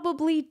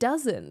probably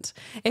doesn't.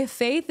 If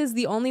faith is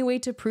the only way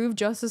to prove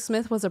Joseph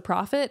Smith was a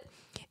prophet,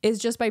 is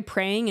just by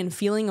praying and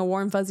feeling a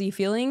warm, fuzzy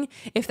feeling,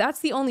 if that's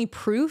the only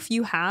proof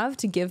you have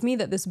to give me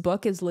that this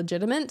book is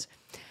legitimate,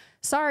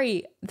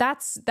 sorry,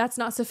 that's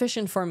not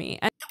sufficient for me.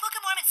 And The Book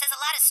of Mormon says a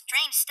lot of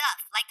strange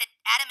stuff, like that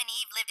Adam and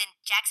Eve lived in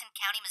Jackson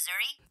County,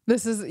 Missouri.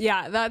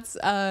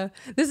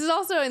 This is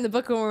also in the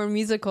Book of Mormon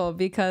musical,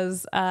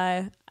 because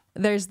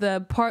there's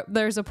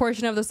a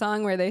portion of the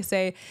song where they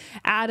say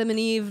Adam and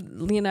Eve,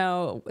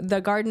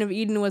 the Garden of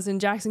Eden was in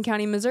Jackson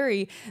County,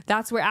 Missouri.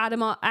 That's where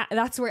Adam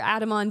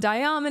on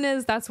Diamond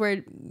is. That's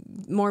where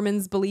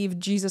Mormons believe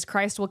Jesus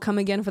Christ will come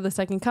again for the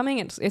second coming.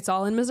 It's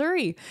all in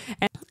Missouri.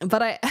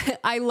 But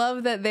I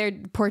love that they're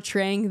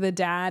portraying the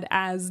dad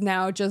as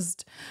now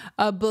just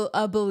a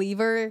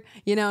believer.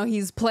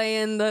 He's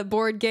playing the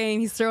board game,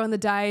 he's throwing the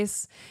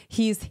dice,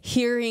 he's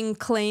hearing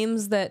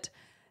claims that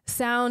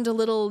sound a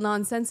little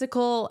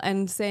nonsensical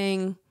and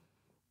saying,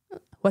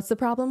 what's the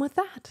problem with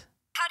that?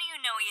 How do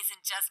you know he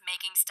isn't just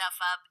making stuff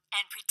up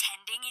and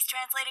pretending he's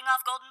translating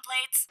off golden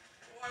plates?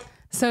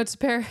 So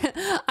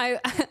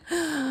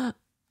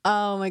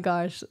oh my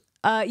gosh.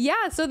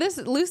 So this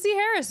Lucy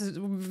Harris is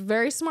a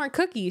very smart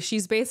cookie.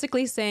 She's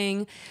basically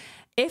saying,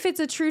 if it's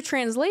a true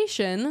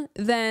translation,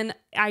 then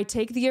I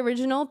take the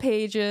original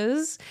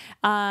pages.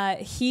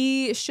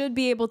 He should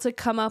be able to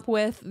come up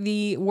with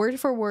the word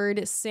for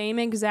word same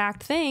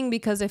exact thing,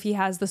 because if he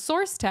has the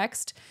source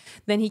text,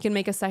 then he can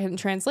make a second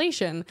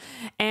translation.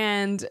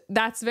 And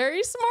that's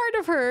very smart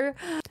of her.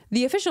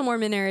 The official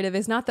Mormon narrative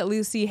is not that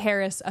Lucy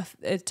Harris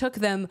took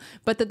them,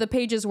 but that the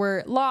pages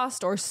were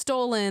lost or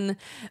stolen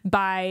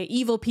by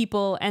evil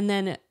people, and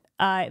then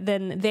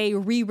they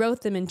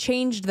rewrote them and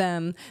changed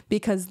them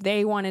because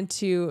they wanted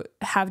to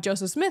have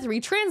Joseph Smith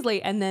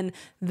retranslate, and then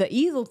the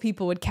evil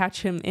people would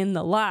catch him in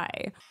the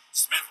lie.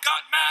 Smith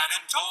got mad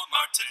and told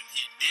Martin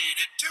he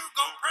needed to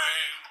go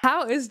pray.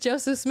 How is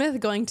Joseph Smith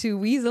going to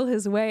weasel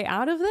his way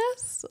out of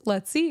this?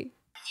 Let's see.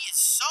 He is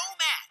so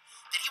mad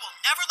that he will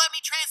never let me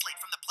translate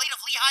from the plate of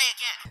Lehi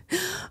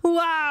again.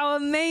 Wow,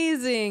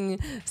 amazing.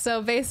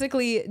 So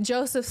basically,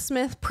 Joseph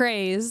Smith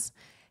prays.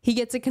 He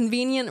gets a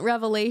convenient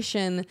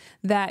revelation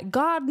that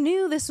God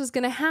knew this was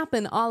going to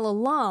happen all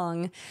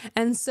along.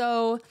 And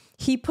so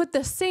he put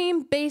the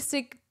same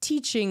basic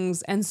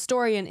teachings and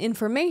story and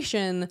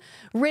information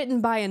written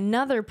by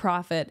another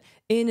prophet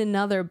in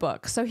another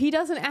book. So he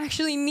doesn't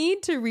actually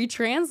need to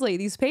retranslate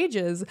these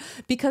pages,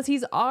 because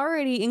he's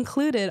already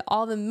included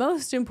all the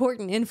most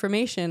important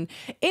information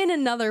in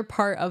another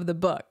part of the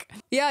book.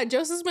 Yeah,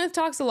 Joseph Smith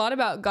talks a lot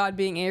about God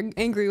being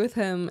angry with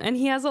him, and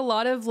he has a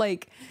lot of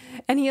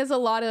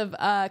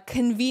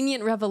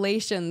convenient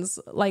revelations.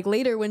 Like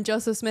later, when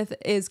Joseph Smith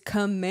is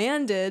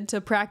commanded to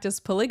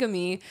practice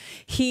polygamy,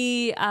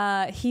 he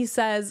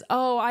says,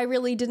 "Oh, I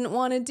really didn't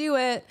want to do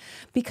it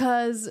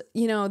because,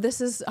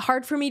 this is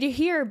hard for me to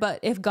hear, but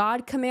if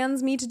God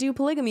commands me to do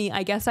polygamy,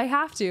 I guess I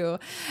have to."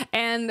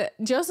 And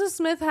Joseph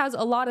Smith has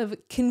a lot of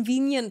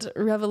convenient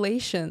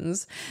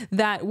revelations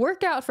that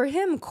work out for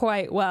him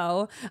quite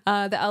well,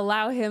 that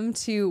allow him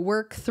to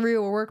work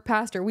through or work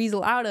past or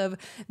weasel out of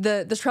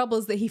the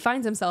troubles that he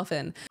finds himself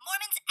in.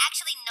 Mormons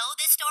actually know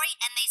this story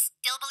and they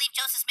still believe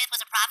Joseph Smith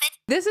was a prophet?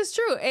 This is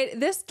true.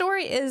 This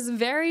story is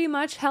very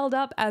much held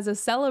up as a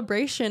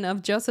celebration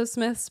of Joseph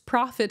Smith's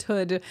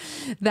prophethood,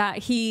 that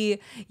he,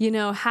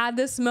 had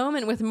this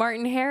moment with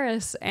Martin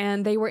Harris,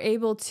 and that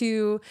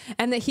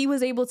he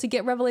was able to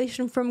get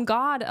revelation from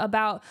God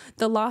about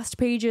the lost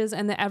pages,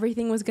 and that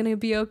everything was going to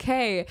be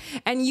okay.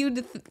 And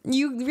you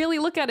really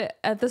look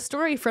at the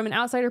story from an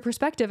outsider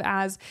perspective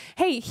as,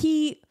 hey,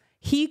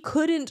 he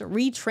couldn't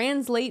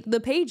retranslate the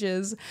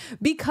pages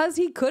because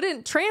he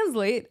couldn't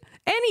translate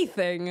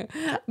anything.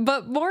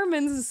 But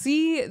Mormons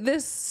see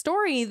this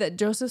story that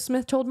Joseph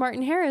Smith told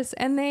Martin Harris,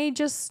 and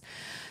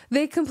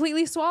they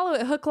completely swallow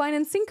it hook, line,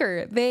 and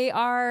sinker.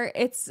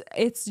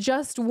 It's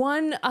just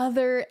one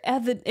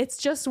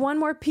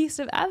more piece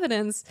of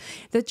evidence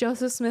that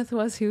Joseph Smith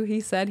was who he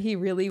said he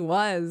really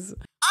was.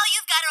 All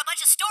you've got are a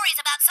bunch of stories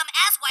about some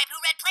asswipe who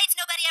read plates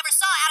nobody ever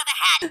saw out of a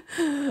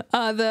hat.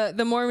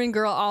 The Mormon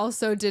girl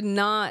also did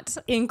not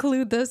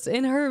include this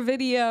in her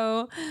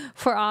video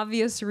for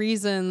obvious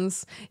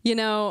reasons. You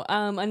know,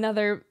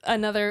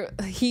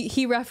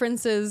 he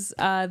references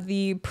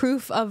the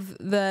proof of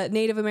the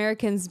Native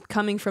Americans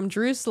coming from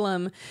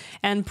Jerusalem,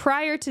 and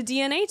prior to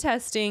DNA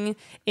testing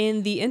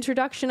in the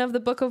introduction of the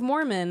Book of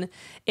Mormon,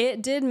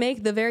 it did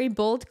make the very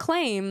bold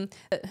claim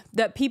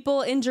that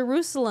people in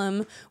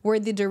Jerusalem were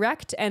the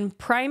direct and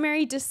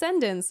primary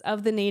descendants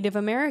of the Native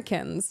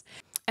Americans.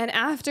 And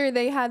after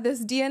they had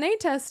this DNA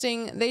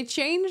testing, they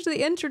changed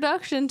the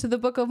introduction to the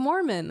Book of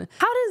Mormon.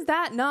 How does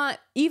that not,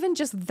 even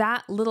just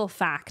that little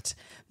fact,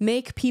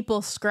 make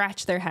people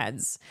scratch their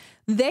heads?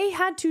 They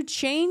had to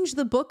change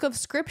the book of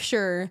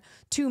scripture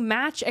to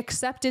match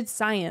accepted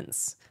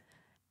science.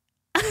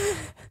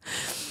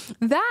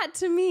 That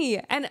to me,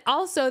 and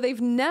also they've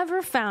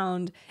never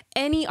found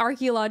any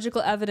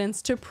archaeological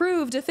evidence to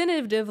prove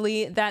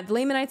definitively that the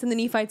Lamanites and the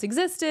Nephites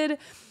existed.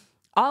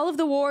 All of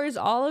the wars,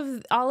 all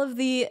of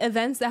the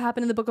events that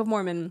happened in the Book of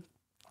Mormon,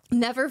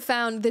 never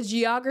found the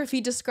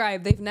geography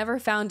described. They've never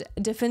found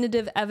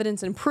definitive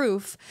evidence and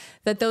proof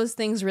that those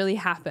things really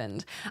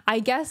happened. I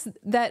guess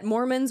that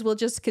Mormons will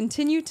just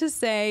continue to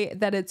say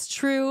that it's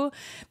true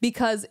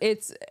because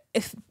it's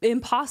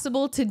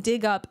impossible to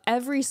dig up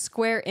every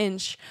square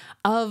inch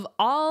of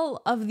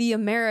all of the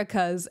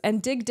Americas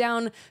and dig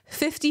down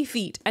 50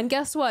 feet. And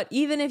guess what?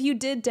 Even if you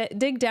did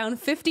dig down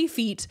 50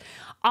 feet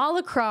all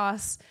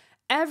across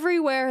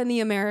everywhere in the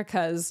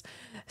Americas,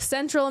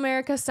 Central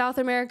America, South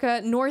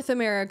America, North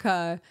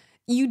America,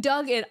 you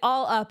dug it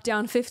all up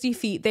down 50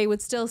 feet, they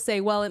would still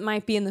say, well, it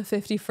might be in the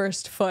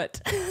 51st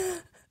foot.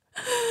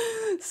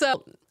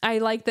 So I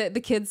like that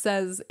the kid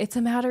says it's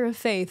a matter of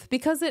faith,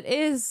 because it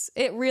is.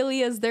 It really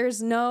is.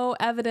 There's no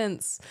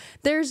evidence.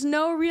 There's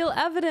no real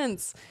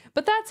evidence.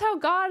 But that's how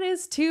God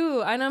is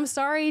too. And I'm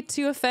sorry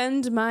to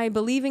offend my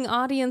believing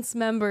audience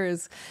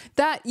members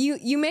that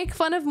you make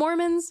fun of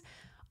Mormons.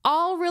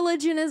 All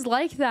religion is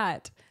like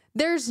that.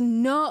 There's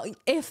no,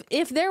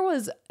 if there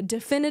was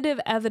definitive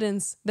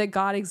evidence that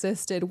God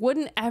existed,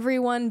 wouldn't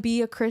everyone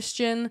be a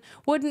Christian?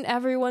 Wouldn't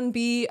everyone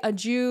be a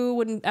Jew?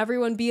 Wouldn't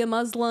everyone be a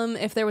Muslim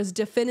if there was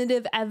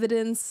definitive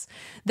evidence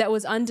that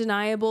was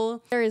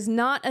undeniable? There is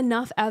not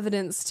enough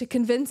evidence to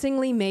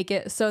convincingly make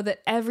it so that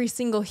every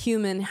single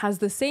human has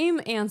the same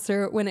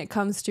answer when it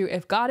comes to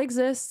if God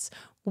exists,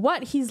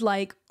 what he's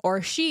like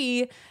or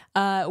she,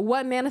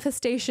 what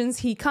manifestations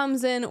he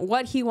comes in,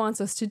 what he wants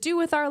us to do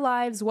with our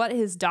lives, what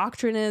his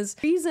doctrine is.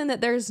 The reason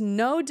that there's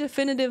no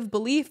definitive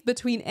belief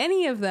between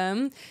any of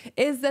them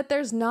is that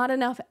there's not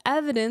enough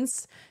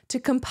evidence to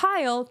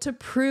compile to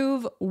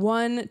prove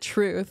one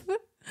truth.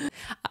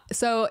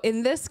 So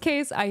in this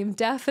case, I am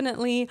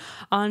definitely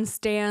on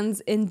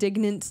Stan's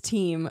indignant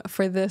team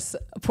for this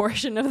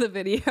portion of the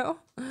video.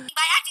 By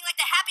acting like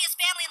the happiest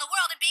family in the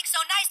world and being so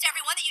nice to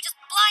everyone that you just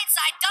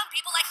blindside dumb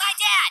people like my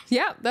dad.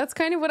 Yeah, that's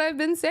kind of what I've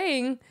been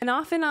saying. And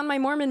often on my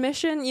Mormon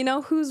mission, you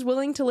know who's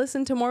willing to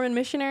listen to Mormon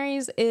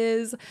missionaries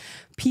is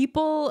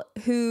people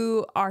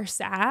who are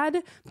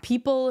sad,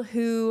 people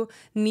who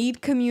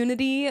need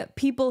community,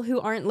 people who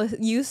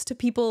aren't used to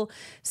people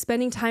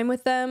spending time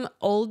with them,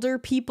 older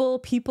people,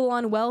 people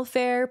on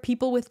welfare,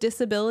 people with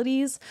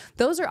disabilities.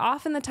 Those are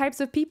often the types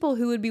of people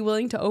who would be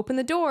willing to open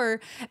the door.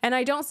 And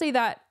I don't say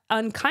that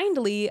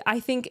unkindly.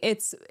 I think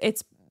it's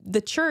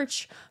the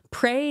church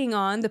preying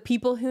on the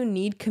people who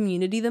need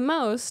community the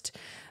most.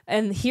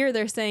 And here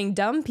they're saying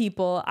dumb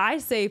people. I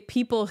say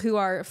people who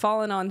are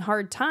fallen on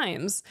hard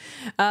times,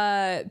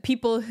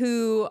 people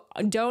who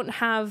don't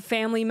have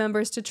family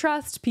members to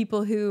trust,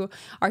 people who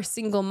are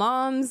single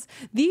moms.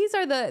 These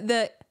are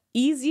the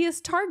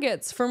easiest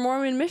targets for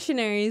Mormon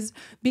missionaries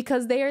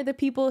because they are the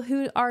people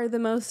who are the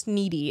most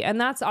needy.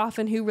 And that's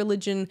often who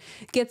religion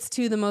gets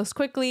to the most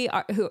quickly.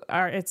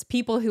 It's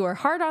people who are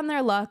hard on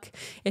their luck.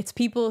 It's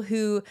people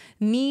who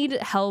need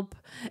help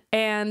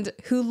and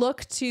who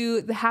look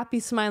to the happy,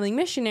 smiling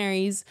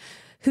missionaries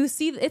who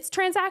see it's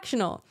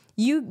transactional.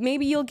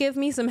 Maybe you'll give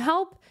me some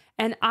help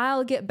and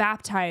I'll get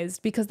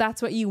baptized because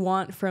that's what you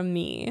want from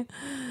me.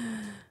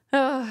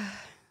 Oh,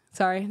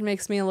 sorry, it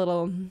makes me a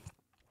little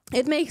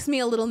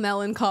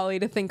melancholy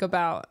to think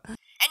about. And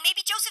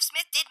maybe Joseph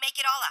Smith did make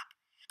it all up,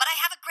 but I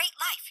have a great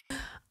life.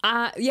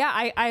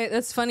 Yeah,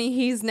 that's funny.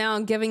 He's now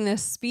giving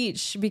this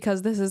speech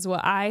because this is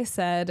what I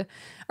said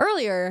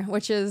earlier,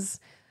 which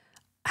is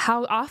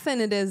how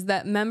often it is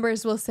that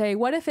members will say,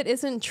 what if it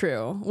isn't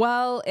true?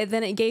 Well,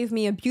 then it gave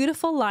me a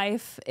beautiful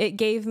life. It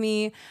gave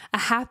me a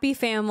happy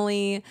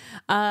family.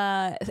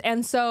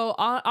 And so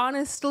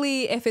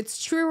honestly, if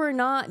it's true or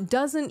not,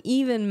 doesn't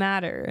even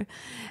matter.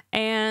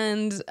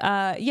 And,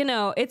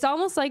 it's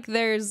almost like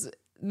there's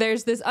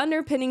this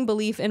underpinning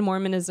belief in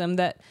Mormonism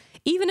that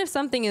even if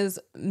something is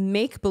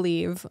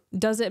make-believe,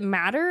 does it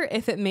matter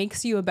if it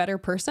makes you a better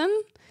person?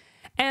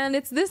 And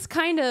it's this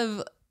kind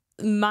of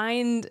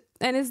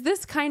and it's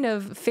this kind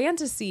of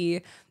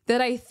fantasy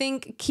that I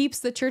think keeps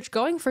the church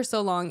going for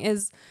so long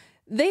is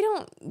they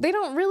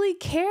don't really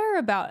care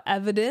about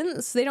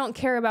evidence. They don't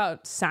care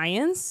about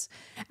science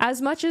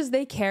as much as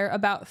they care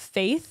about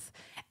faith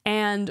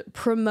and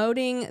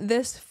promoting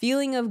this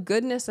feeling of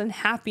goodness and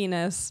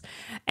happiness.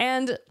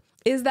 And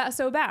is that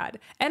so bad?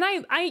 And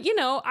I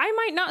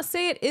might not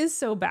say it is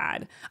so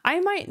bad. I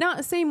might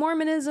not say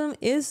Mormonism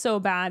is so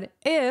bad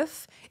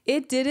if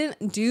it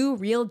didn't do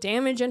real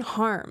damage and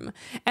harm.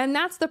 And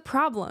that's the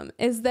problem,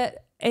 is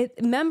that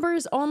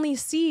members only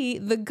see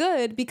the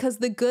good because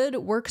the good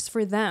works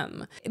for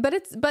them. But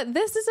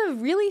this is a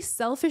really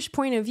selfish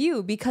point of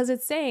view, because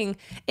it's saying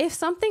if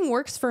something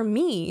works for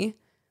me,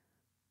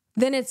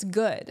 then it's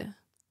good,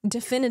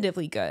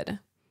 definitively good.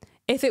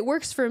 If it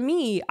works for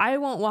me, I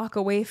won't walk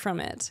away from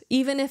it,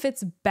 even if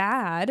it's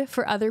bad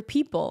for other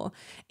people,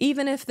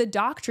 even if the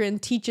doctrine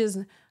teaches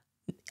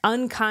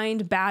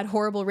unkind, bad,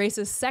 horrible,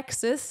 racist,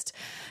 sexist,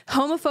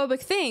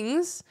 homophobic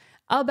things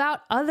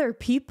about other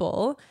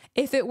people.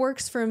 If it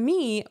works for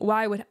me,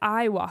 why would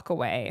I walk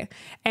away?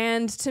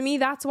 And to me,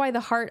 that's why the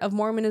heart of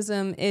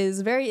Mormonism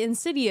is very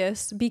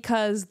insidious,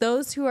 because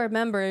those who are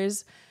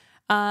members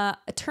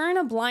turn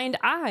a blind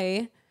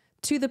eye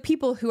to the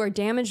people who are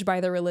damaged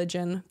by the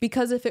religion,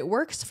 because if it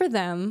works for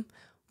them,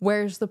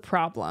 where's the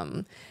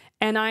problem?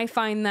 And I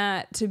find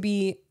that to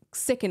be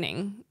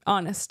sickening,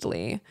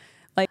 honestly.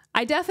 Like,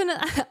 I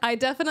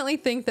definitely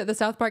think that the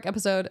South Park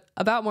episode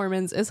about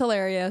Mormons is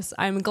hilarious.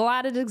 I'm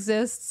glad it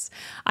exists.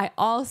 I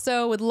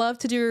also would love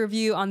to do a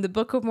review on the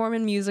Book of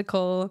Mormon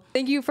musical.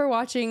 Thank you for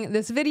watching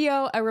this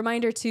video. A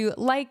reminder to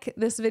like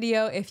this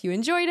video if you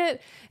enjoyed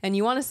it and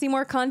you want to see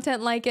more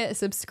content like it.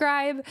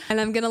 Subscribe,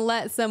 and I'm gonna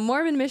let some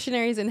Mormon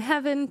missionaries in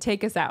heaven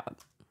take us out.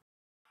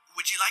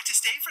 Would you like to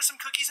stay for some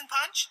cookies and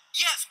punch?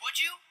 Yes,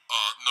 would you?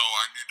 No,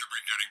 I need to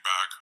be getting back.